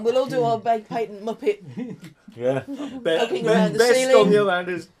we'll all do our big patent Muppet. Yeah. Looking around the Best ceiling. on the other hand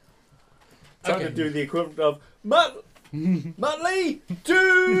is trying Okay. to do the equivalent of Muttley,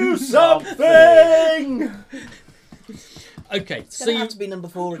 do something. okay, It's so gonna you have to be number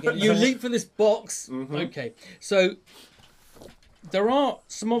 4 again. you leap for this box. Mhm. Okay, so there are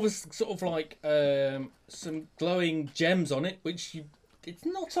some other sort of like some glowing gems on it, which it's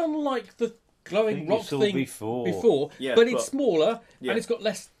not unlike the I glowing think rock you saw thing before. Yeah, but it's but- smaller Yeah. and it's got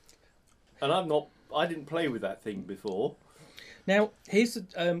less. And I didn't play with that thing before. Now here's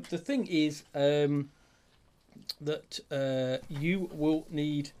the thing is that you will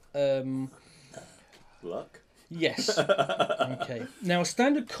need Luck. yes. Okay. Now a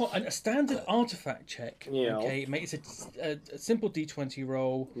standard artifact check. Yeah. Okay. It makes a simple D20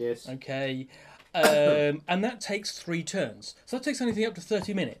 roll. Yes. Okay. And that takes 3 turns. So that takes anything up to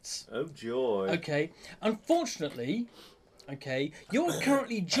 30 minutes. Oh joy. Okay. Unfortunately, okay, you're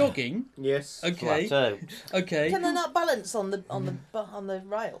currently jogging. Yes. Okay. Flat out. Okay. Can they not balance on the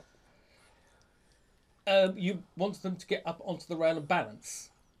rail? You want them to get up onto the rail and balance.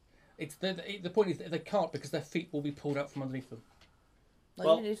 It's the point is that they can't because their feet will be pulled out from underneath them. Like,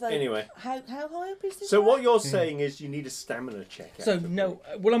 Well, even if they- anyway. How high up is this? So rail? what you're saying is you need a stamina check. So out of no,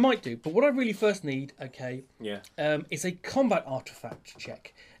 them. well I might do, but what I really first need, okay, Yeah. is a combat artifact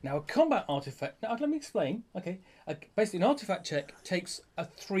check. Now a combat artifact. Now let me explain. Okay, basically an artifact check takes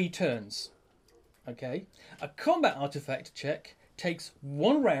 3 turns. Okay, a combat artifact check takes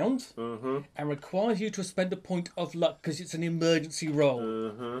 1 round Mm-hmm. and requires you to spend a point of luck because it's an emergency roll.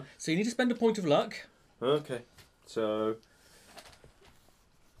 Mm-hmm. So you need to spend a point of luck. Okay. So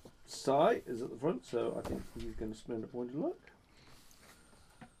Sai is at the front, so I think he's going to spend a point of luck.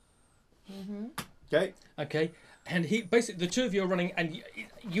 Mm-hmm. Okay. Okay, and he basically the two of you are running, and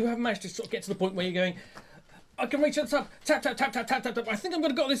you have managed to sort of get to the point where you're going. I can reach that up. Tap tap tap tap tap tap tap. I think I'm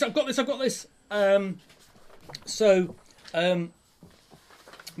going to got this. I've got this. I've got this.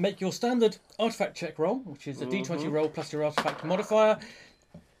 Make your standard artifact check roll, which is a D20 roll plus your artifact modifier.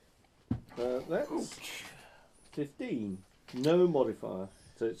 That's 15. No modifier,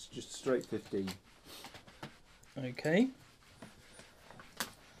 so it's just straight 15. Okay.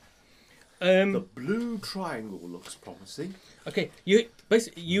 The blue triangle looks promising. Okay. You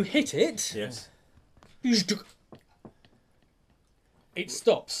basically you hit it. Yes. It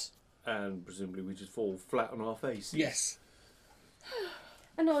stops. And presumably we just fall flat on our faces. Yes.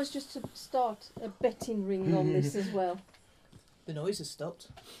 And I was just to start a betting ring on this as well. The noise has stopped.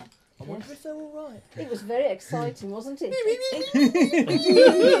 I wonder if they're all right. It was very exciting, wasn't it?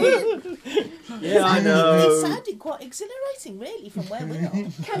 Yeah, I It know. sounded quite exhilarating, really, from where we are.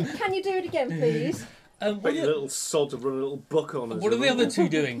 Can you do it again, please? What Bet are your little sod to run a little book on us. what are the haven't other they? two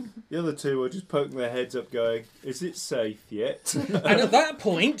doing? The other two are just poking their heads up going, is it safe yet? And at that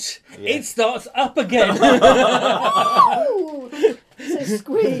point, Yeah. it starts up again. Oh, so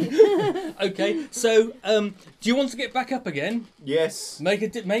squeak. Okay, so do you want to get back up again? Yes. Make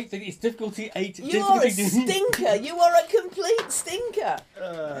its difficulty 8. You are a stinker. You are a complete stinker.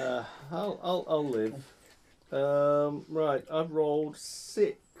 I'll live. Right, I've rolled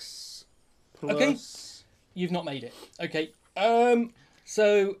 6 plus. Okay. You've not made it. Okay.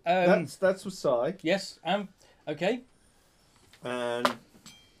 So That's with Sai. yes. Okay. And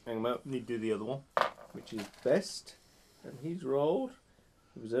hang on, need to do the other one, which is best. And he's rolled.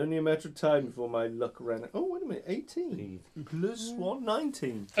 It was only a matter of time before my luck ran out. Oh, wait a minute, 18 plus 1,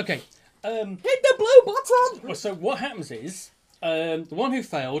 19. Okay. Hit the blue button. Well, so what happens is the one who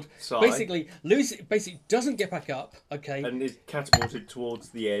failed Sai. basically doesn't get back up. Okay. And is catapulted towards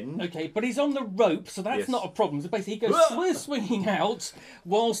the end. Okay, but he's on the rope, so that's Yes. not a problem. So basically, he goes Ah! swinging out,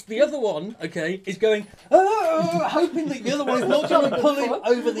 whilst the other one, okay, is going, "Ah," hoping that the other one is not going to pull him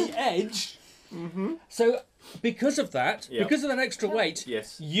over the edge. Mm-hmm. So because of that, Yeah. because of that extra weight,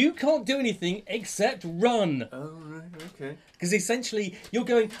 Yes. you can't do anything except run. Oh, right, okay. Because essentially, you're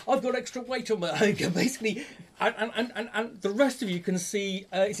going, I've got extra weight on my basically, and the rest of you can see.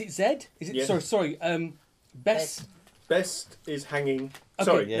 Is it Zed? Is it Yeah. sorry? Bess. Best is hanging. Okay.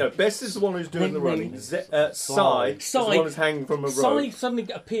 Sorry, Yeah. no. Best is the one who's doing the running. Sai Sai. is the one who's hanging from a rope. Side suddenly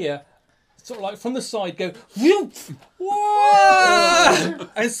appear, sort of like from the side, go whoof, whoa,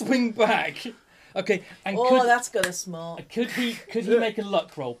 and swing back. Okay, and Oh, that's gonna smart. could he make a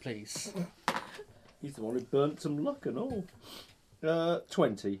luck roll, please? He's the one who burnt some luck and all.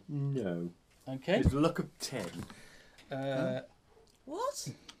 20. No. Okay. It's luck of 10. What?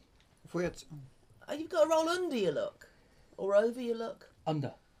 If we had, Oh, you've got to roll under your luck, or over your luck.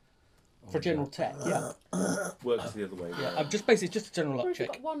 Under. For general tech, yeah. Works the other way. Yeah, I'm just basically just a general Or luck if you've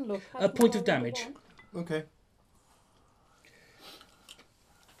check. got one look, A point of damage. Okay.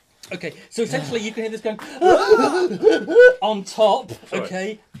 Okay, so essentially you can hear this going on top, Sorry.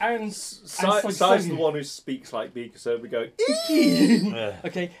 okay, and Sai's the one who speaks like Beaker, so we go.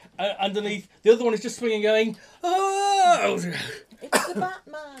 okay, underneath the other one is just swinging, going, oh, It's the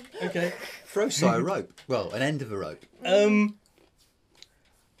Batman. okay, throw Sai a rope. Well, an end of a rope. okay.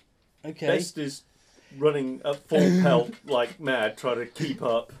 Best is running at full pelt like mad, trying to keep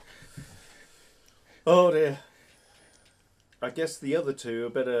up. Oh dear. I guess the other two are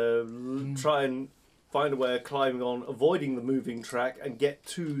better try and find a way of climbing on, avoiding the moving track, and get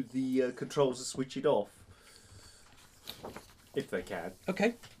to the controls to switch it off. If they can.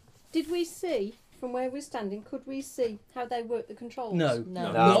 Okay, Did we see from where we're standing? Could we see how they work the controls? no,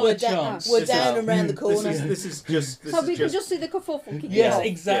 No, not we're a chance. We're This down is- around the corner. This is just. This So is we can just. just see the kerfuffle kicking Yes, off.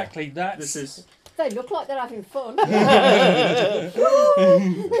 exactly. That's This is. They look like they're having fun.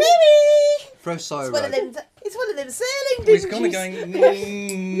 Throw Sai a It's one of rope. them. It's one of them sailing He's dinges. kind of going.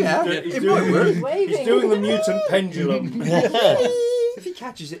 Yeah, He's it doing- might work. He's waving. He's doing the mutant pendulum. If he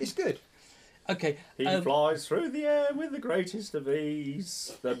catches it, it's good. Okay, He flies through the air with the greatest of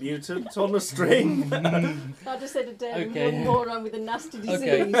ease. The mutant on a string. I just said a damn Okay. one moron with a nasty disease.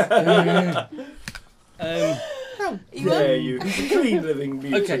 Okay. You There you. He's a clean living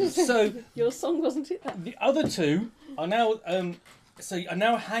mutant. Okay, so Your song wasn't it? the other two are now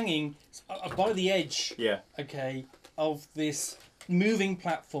hanging by the edge. Yeah, Okay, of this moving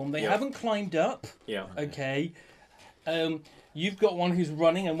platform. They Yeah. haven't climbed up. yeah. Okay, you've got one who's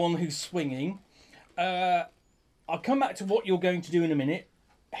running and one who's swinging. I'll come back to what you're going to do in a minute.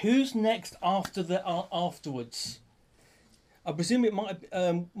 Who's next after the afterwards? I presume it might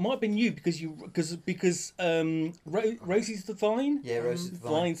have been you because Rosie's the vine. Yeah, Rose is the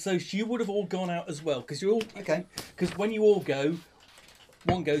vine. Vine. So you would have all gone out as well because you're all Okay. because when you all go,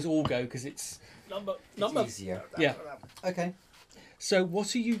 one goes, all go because it's Number. It's easier. yeah. Okay. So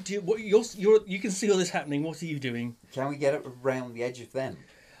what are you do? What you can see all this happening. What are you doing? Can we get around the edge of them?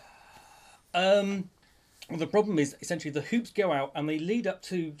 Well, the problem is essentially the hoops go out and they lead up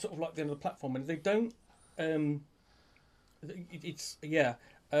to sort of like the end of the platform, and if they don't, it's yeah.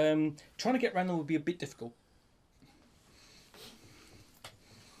 Trying to get around them would be a bit difficult.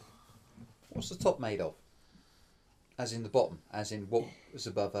 What's the top made of? As in the bottom, as in what was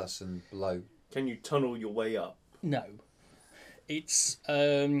above us and below. Can you tunnel your way up? No, it's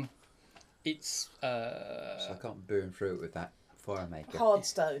So I can't burn through it with that fire maker. hard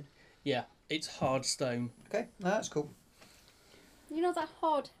stone. yeah, it's hard stone. Okay, no, that's cool. You know that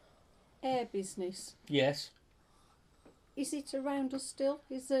hard air business? Yes, Is it around us still?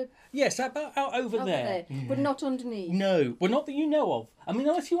 Is there yes, about out over over there. there, but not underneath? No, well, not that you know of. I mean,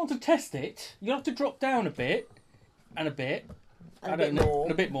 unless you want to test it, you'll have to drop down a bit, and a bit. And I a don't bit know, more.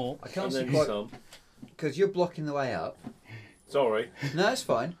 and a bit more. I can't And see then quite some. because you're blocking the way up. Sorry. No, that's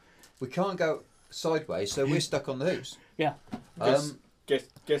fine. We can't go sideways, so we're stuck on the hoops. Yeah. Guess,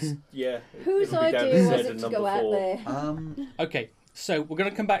 yeah. Whose it'll be down idea Z was and it to number go out 4. there? Okay, so we're going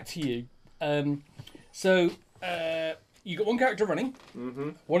to come back to you. You got one character running. Mm-hmm.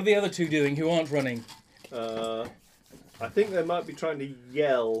 What are the other two doing who aren't running? I think they might be trying to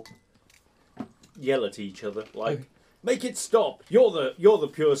yell at each other, like, Okay. "Make it stop! You're the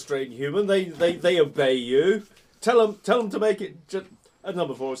pure strain human. They obey you. Tell them to make it." At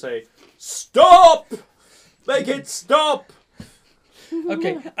number 4, say, "Stop! Make it stop!"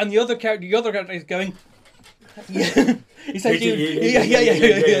 Okay, and the other character is going. Yeah, he's like,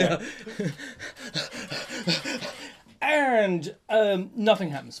 Yeah. yeah. And nothing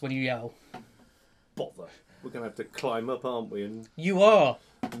happens when you yell. Bother. We're gonna have to climb up, aren't we, and You are.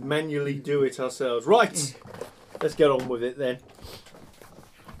 manually do it ourselves. Right. Let's get on with it then.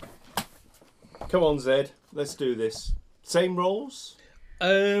 Come on, Zed. Let's do this. Same rolls.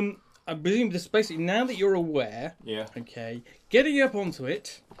 I presume this basically now that you're aware. Yeah. Okay, getting up onto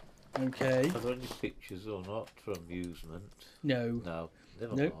it. Okay, Are there any pictures or not for amusement? no, No,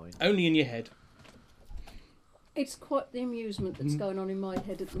 never no, mind. only in your head. It's quite the amusement that's going on in my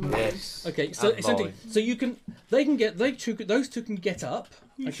head at the moment. Yes. Okay, so and essentially, mine. so you can, those two can get up.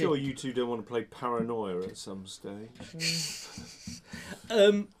 You Okay. sure you two don't want to play Paranoia at some stage?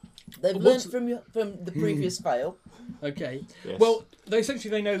 They've What's- learned from the previous fail. Okay. Yes. Well,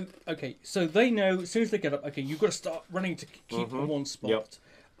 they know. Okay, so they know as soon as they get up. Okay, you've got to start running to keep Mhm. one spot.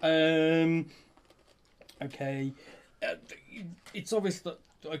 Yep. Okay. It's obvious that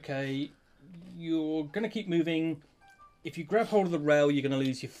you're going to keep moving. If you grab hold of the rail, you're going to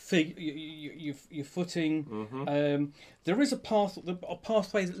lose your footing. Mm-hmm. There is a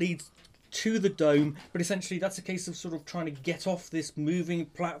pathway that leads to the dome, but essentially that's a case of sort of trying to get off this moving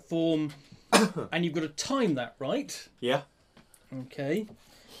platform, and you've got to time that right. Yeah. Okay.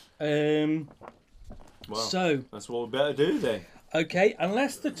 Well, So that's what we better do then. okay,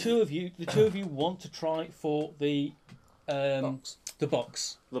 unless the two of you want to try for the Box. the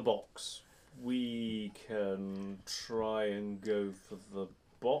box. The box. We can try and go for the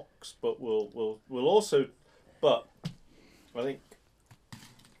box, but we'll also. But I think.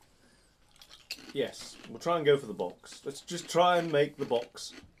 Yes, we'll try and go for the box. Let's just try and make the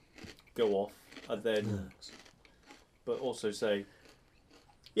box go off, and then. But also say,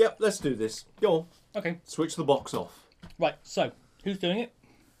 yep, let's do this. Go on, Okay. switch the box off. Right. So who's doing it?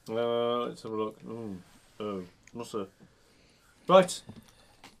 Let's have a look. Oh, not a. Right.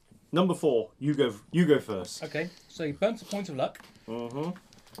 Number 4. You go first. Okay. So he burns a point of luck. Mm-hmm.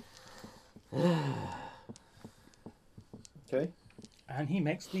 Okay. And he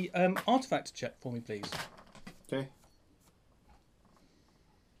makes the artifact check for me, please. Okay.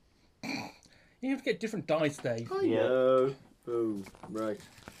 You have to get different dice, Dave. I Yeah. know. Oh, right.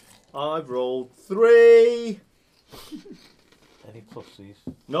 I've rolled 3. Any pluses?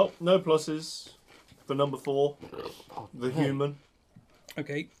 Nope, no pluses for number 4. The human.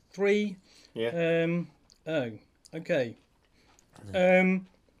 Okay, 3. Yeah. Oh, okay.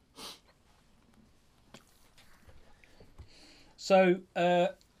 So,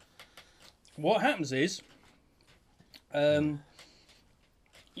 what happens is, you're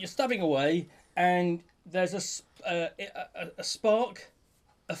stabbing away, and there's a spark,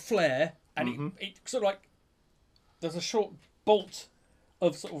 a flare, and it sort of like there's a short bolt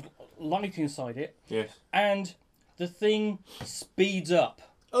of sort of light inside it, Yes. and the thing speeds up.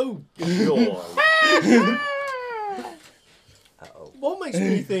 Oh, God. Uh-oh. What makes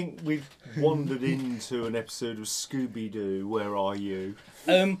me think we've wandered into an episode of Scooby-Doo? Where are you?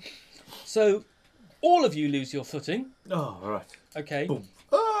 So all of you lose your footing. Oh, right. Okay. Boom.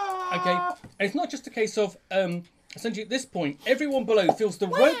 Ah! Okay. And it's not just a case of essentially at this point everyone below feels the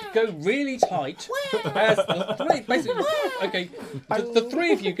rope go really tight as the three basically okay the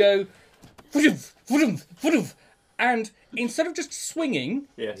three of you go "Fudum, fudum, fudum," and instead of just swinging,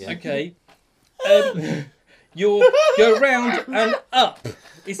 Yes. okay, you'll go round and up.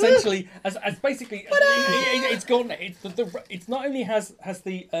 Essentially, as basically, it's gone. It's not only has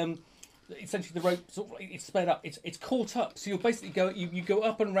the essentially the rope sort of, it's sped up. It's caught up. So you'll basically you go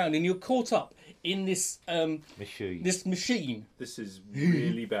up and round, and you're caught up in this Machine. this machine. This is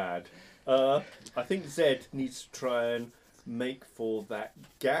really bad. I think Zed needs to try and make for that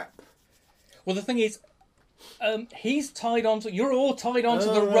gap. Well, the thing is, he's tied onto. You're all tied onto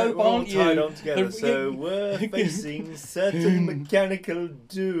the right, rope, we're all aren't you? tied on together, The- so we're facing certain mechanical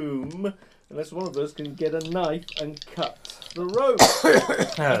doom unless one of us can get a knife and cut the rope.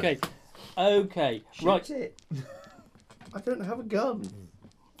 Okay, right. Shoot it. I don't have a gun.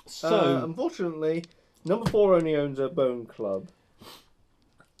 So, Unfortunately, number 4 only owns a bone club.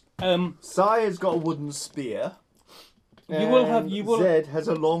 Sire's got a wooden spear. You will have- and you will- Zed has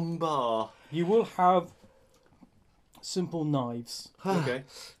a long bar. you will have simple knives. Okay.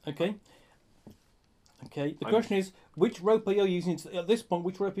 Okay. Okay. The I'm- question is, which rope are you using at this point?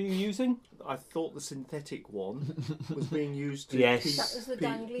 Which rope are you using? I thought the synthetic one was being used to Yes. keep. That was the pe-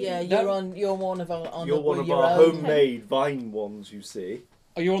 dangly. Yeah, No. you're one of our on You're the one of your our own. homemade vine ones, you see.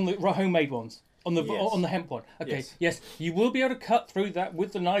 Are you on the homemade ones? On the Yes. on the hemp one? Okay. Yes. Yes. You will be able to cut through that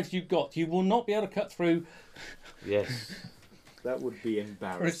with the knives you've got. You will not be able to cut through. Yes. That would be Or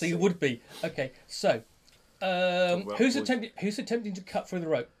embarrassing. you would be. Okay. So, well, who's we- attempting to cut through the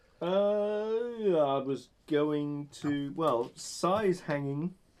rope? I was going to. Well, Si's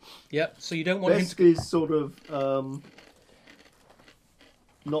hanging. Yep. So you don't want him Best to. is sort of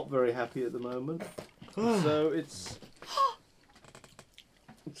not very happy at the moment. So it's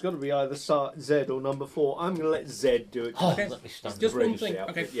It's got to be either Z or number 4. I'm going to let Z do it. Okay. Let me stand Just up. one thing. The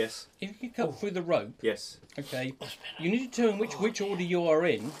outfit. Okay. Yes. If you cut through the rope, Yes. okay, you need to determine which order you are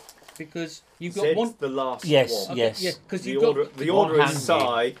in, because you've got Zed's one. the last Yes, one. Okay, yes. yeah, because The you've order, got. the order is One-handed.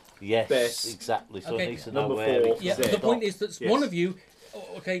 Psy. Yes, Best. exactly. So Okay. I need to know Number where 4. it Yeah, Z. the point is that Yes. one of you.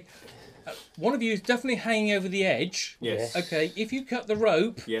 Okay, one of you is definitely hanging over the edge. Yes. Okay, if you cut the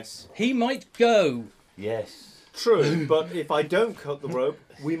rope, Yes. he might go. Yes. True, but if I don't cut the rope,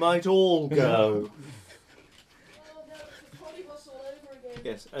 we might all go.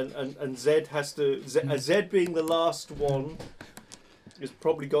 Yes, and Zed has to. Zed being the last one, has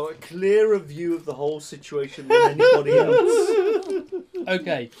probably got a clearer view of the whole situation than anybody else.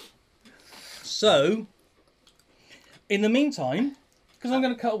 Okay. So, in the meantime, because I'm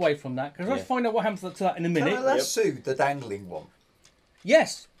going to cut away from that, because let's Yeah. find out what happens to that in a Can I minute. lasso the dangling one?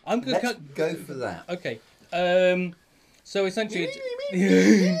 Yes, I'm going to Let's cut. go for that. Okay. So essentially,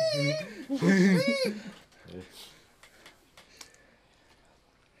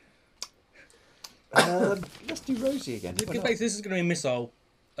 Let's do Rosie again. Why not? this is going to be a missile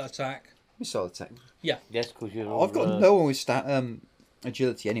attack. Missile attack. Yes, because you're. I've got no one with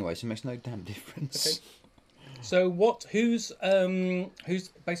agility anyway, so it makes no damn difference. Okay. So what? Who's the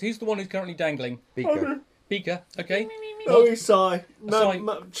one who's currently dangling? Beaker. Beaker. Okay. Oh, he's Psy. Psy.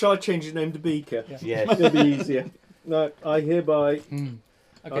 Shall I change his name to Beaker? Yeah. Yes. It'll be easier. No, I hereby.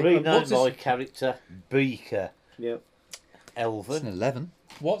 Okay. Rename What's, my his, character Beaker Yeah. It's an Elven. 11.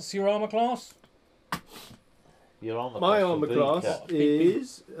 what's your armor class? Your armor My class armor for class Beaker.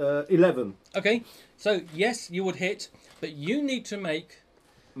 is 11. Okay. So yes, you would hit, but you need to make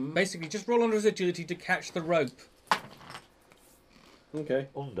basically just roll under his agility to catch the rope. Okay.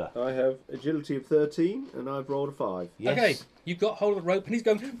 Under. I have agility of 13, and I've rolled a 5. Yes. Okay. You've got hold of the rope, and he's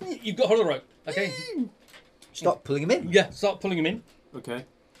going. You've got hold of the rope. Okay. Stop pulling him in. Yeah. Start pulling him in. Okay.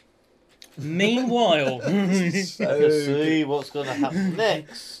 Meanwhile. So Let's see what's going to happen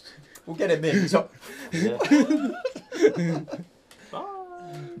next. we'll get him in. So, Yeah.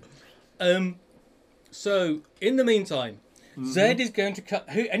 So in the meantime, Zed is going to cut.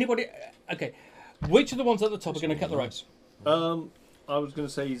 Who? Anybody? Okay. Which of the ones at the top are going to cut the ropes? I was going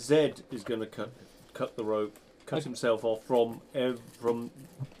to say Zed is going to cut the rope, cut himself off from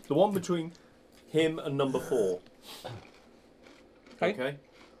the one between him and number 4. Okay.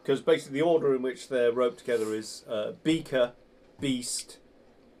 Because basically the order in which they're roped together is Beaker, Beast,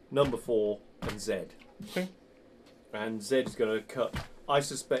 number 4, and Zed. Okay. And Zed is going to cut. I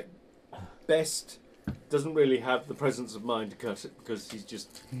suspect Best doesn't really have the presence of mind to cut it because he's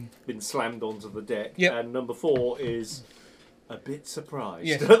just been slammed onto the deck. Yep. And number 4 is a bit surprised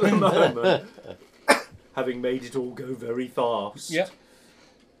Yes. at the moment, having made it all go very fast. Yep.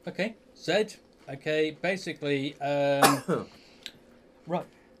 Okay. Zed. Okay. Basically. Right.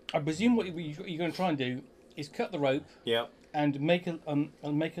 I presume what you're going to try and do is cut the rope Yeah. and make a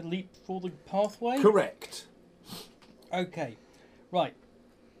leap for the pathway. Correct. Okay. Right.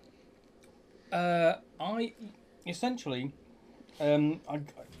 I essentially,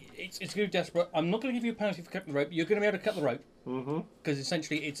 it's going to be desperate. I'm not going to give you a penalty for cutting the rope. You're going to be able to cut the rope Mm-hmm. because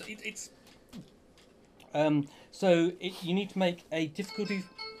essentially it's. So you need to make a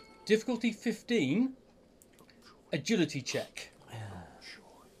difficulty 15 agility check.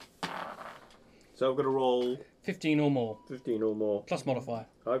 So I'm going to roll 15 or more 15 or more. plus modifier.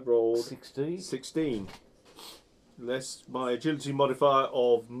 I've rolled 16. 16. Less my agility modifier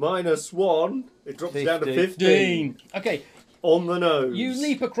of -1, it drops down to 15. Okay. On the nose. You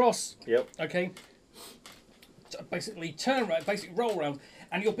leap across. Yep. Okay. So basically, turn around, basically roll around,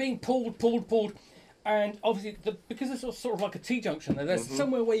 and you're being pulled, and obviously because it's sort of like a T-junction. There's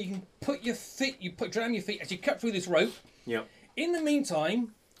somewhere where you can put your feet, jam your feet as you cut through this rope. Yep. In the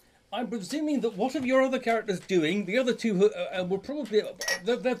meantime, I'm presuming that what are your other characters doing? The other two will probably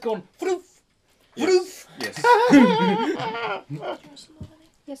they've gone. Froof, froof. Yes.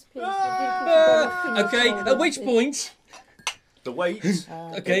 Yes, please. Okay. At which point, The weight.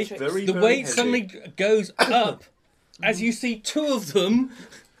 okay, Very, the very weight heavy. suddenly goes up as you see two of them.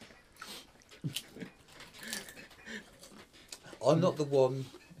 I'm not the one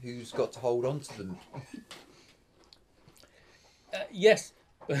who's got to hold on to them. Yes.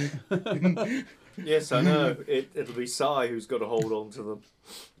 Yes, I know. It'll be Sai who's got to hold on to them.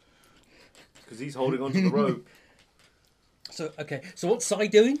 Because he's holding on to the rope. So okay. So what's Sai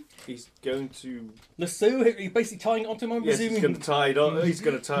doing? He's going to. Lasso. He's basically tying it onto him. I'm Yes, he's presuming. going to tie it on. He's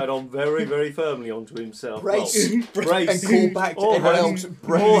going to tie it on very, very firmly onto himself. Brace! Well, brace. And call back to All everyone hands, else.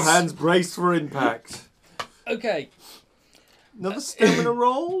 Brace! all hands brace for impact. Okay. Another stamina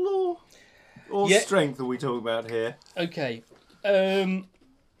roll or Yeah. strength are we talking about here? Okay.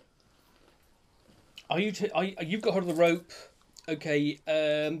 You've got hold of the rope. Okay.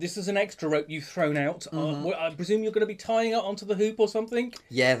 This is an extra rope you've thrown out. I presume you're going to be tying it onto the hoop or something.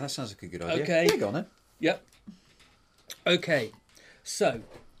 Yeah, that sounds like a good idea. Okay. Yeah, go on then. Yep. Okay. So,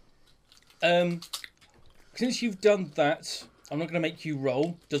 since you've done that, I'm not going to make you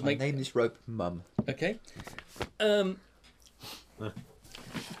roll. Name this rope Mum. Okay.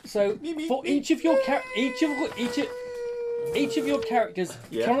 So for each of your characters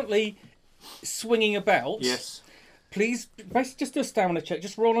Yeah. currently swinging about, Yes. please basically just do a stamina check.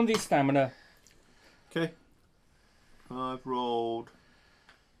 Just roll on your stamina. Okay. I've rolled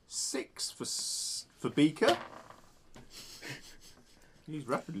 6 for Beaker. He's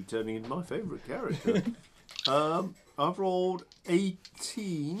rapidly turning into my favourite character. I've rolled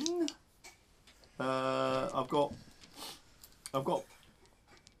 18. I've got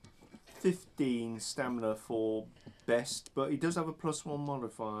 15 stamina for Best, but he does have a +1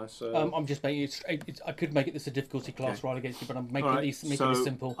 modifier. So I'm just making it. I could make it this a difficulty class Okay. roll against you, but I'm making Alright, it making so it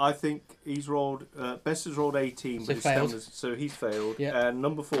simple. I think he's rolled. Best has rolled 18, So but his failed. stamina's, so he's failed. Yeah. And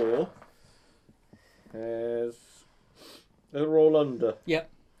number 4 has a roll under. Yep.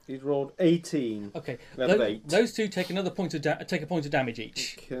 He's rolled 18. Okay. Level 8. Those two take another point of take a point of damage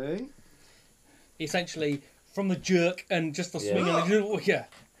each. Okay. Essentially, from the jerk and just the Yeah. swing. And yeah.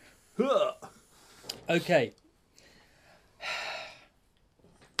 Huh. Okay.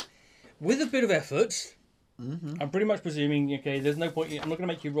 With a bit of effort, I'm pretty much presuming, okay, there's no point, I'm not going to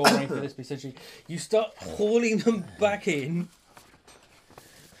make you roll or anything for this, but essentially, you start hauling them back in,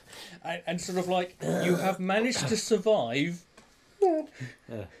 and sort of like, you have managed to survive.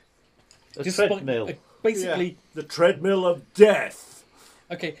 A despite- treadmill. Basically, Yeah, the treadmill of death.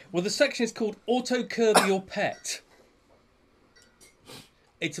 okay, well, the section is called Auto Curb Your Pet.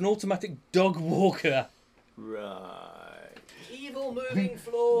 It's an automatic dog walker. Right. Evil moving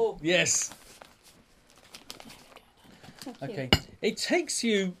floor. Yes. Thank you. Okay. It takes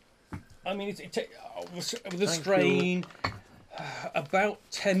you, I mean, with a Thank strain, about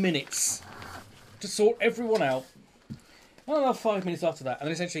 10 minutes to sort everyone out. Another 5 minutes after that, and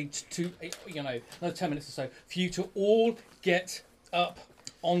then essentially another 10 minutes or so for you to all get up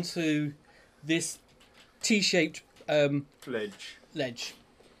onto this T-shaped Ledge. ledge.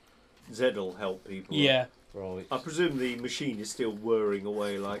 Zed'll help people. Yeah. Right. I presume the machine is still whirring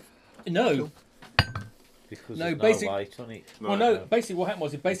away like. No. Because No, there's no basic- weight on it. Well, no. Basically, what happened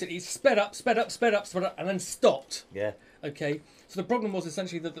was it sped up, and then stopped. Yeah. Okay. So the problem was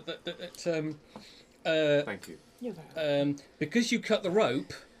essentially that Thank you. because you cut the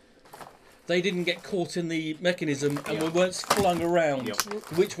rope, they didn't get caught in the mechanism and weren't flung around, Yep.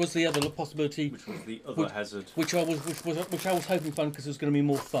 which was the other possibility, Which was the other hazard. which I was hoping fun because it was going to be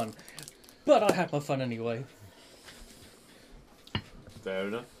more fun. But I had my fun anyway. Fair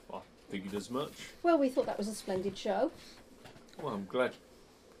enough. I figured as much. Well, we thought that was a splendid show. Well, I'm glad.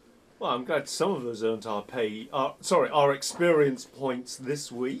 Well, I'm glad some of us earned our experience points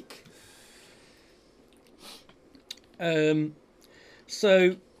this week.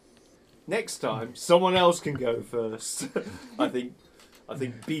 So Next time, someone else can go first. I think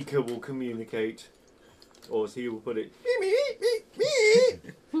Beaker will communicate, or as he will put it,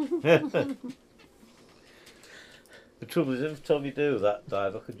 The trouble is, every time you do that,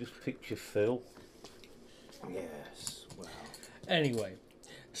 Dave, I could just picture Phil. yes. Well, anyway,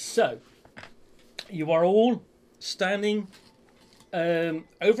 so you are all standing over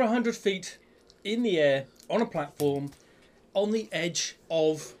 100 feet in the air on a platform on the edge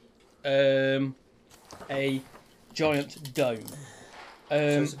of a giant dome. So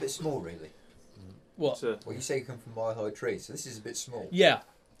it's a bit small, really. What? it's a, Well, you say you come from Mile High Trees, so this is a bit small. Yeah.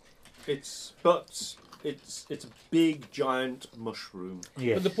 it's a big giant mushroom.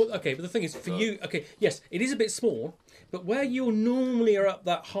 Yes. But the thing is, for you, yes, it is a bit small, but where you normally are up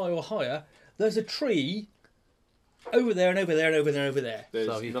that high or higher, there's a tree over there and over there and over there and over there. There's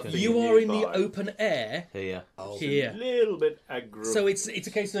So you nothing can- You are in the nearby. open air Here. Oh, here, A little bit aggro. so it's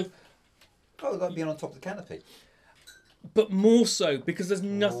a case of, oh, that'd be on top of the canopy. but more so because there's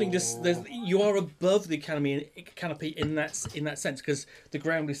nothing you are above the canopy in that sense because the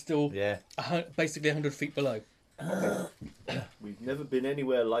ground is still Yeah. basically 100 feet below. We've never been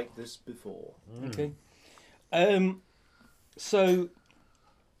anywhere like this before. Okay. So.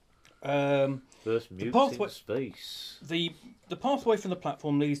 First mute pathway- in space. The pathway from the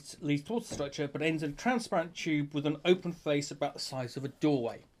platform leads towards the structure, but ends in a transparent tube with an open face about the size of a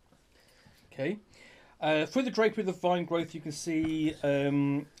doorway. Okay. Through the drapery of the vine growth, you can see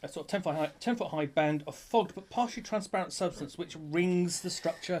a sort of 10 foot high band of fogged but partially transparent substance which rings the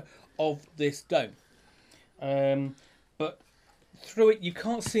structure of this dome. But through it you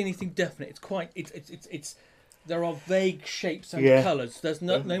can't see anything definite. It's quite it's there are vague shapes and Yeah. colours. There's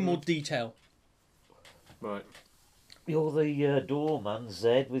no more detail. Right. You're the doorman,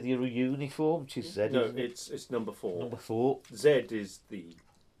 Zed, with your uniform, which is Zed. No, isn't it? it's number 4. Number 4. Zed is the,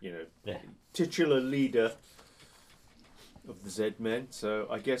 Yeah. titular leader of the Zed men. So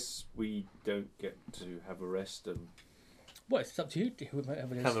I guess we don't get to have a rest and. Well, it's up to you. Whoever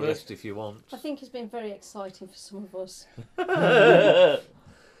goes Have a first. rest if you want. I think it's been very exciting for some of us.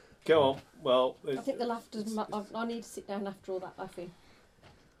 Go on. Well, I think the laughter's. I need to sit down after all that laughing.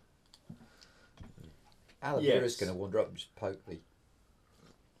 Alavera's Yes. going to wander up and just poke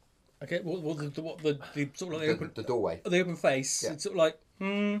Okay, well the sort of like the doorway. the open face. Yeah. It's sort of like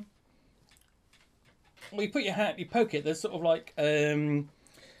Well, you put your hand, you poke it. There's sort of like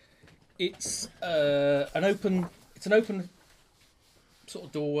it's an open sort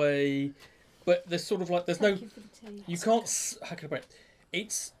of doorway, but there's sort of like there's no. Thank you for the tea. You can't. How can I put it?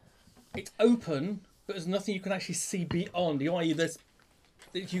 It's open, but there's nothing you can actually see beyond. You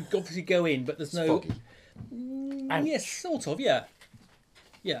obviously go in, but there's It's no. foggy. Yes, sort of. Yeah.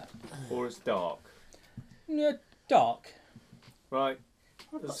 Yeah. or it's dark. Dark. Right.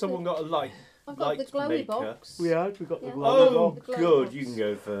 I've Has got someone got a light? I've got the light glowy maker? box. We got the Yeah. Oh, The glowy good. box. You can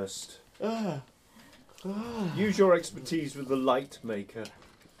go first. Use your expertise with the light maker.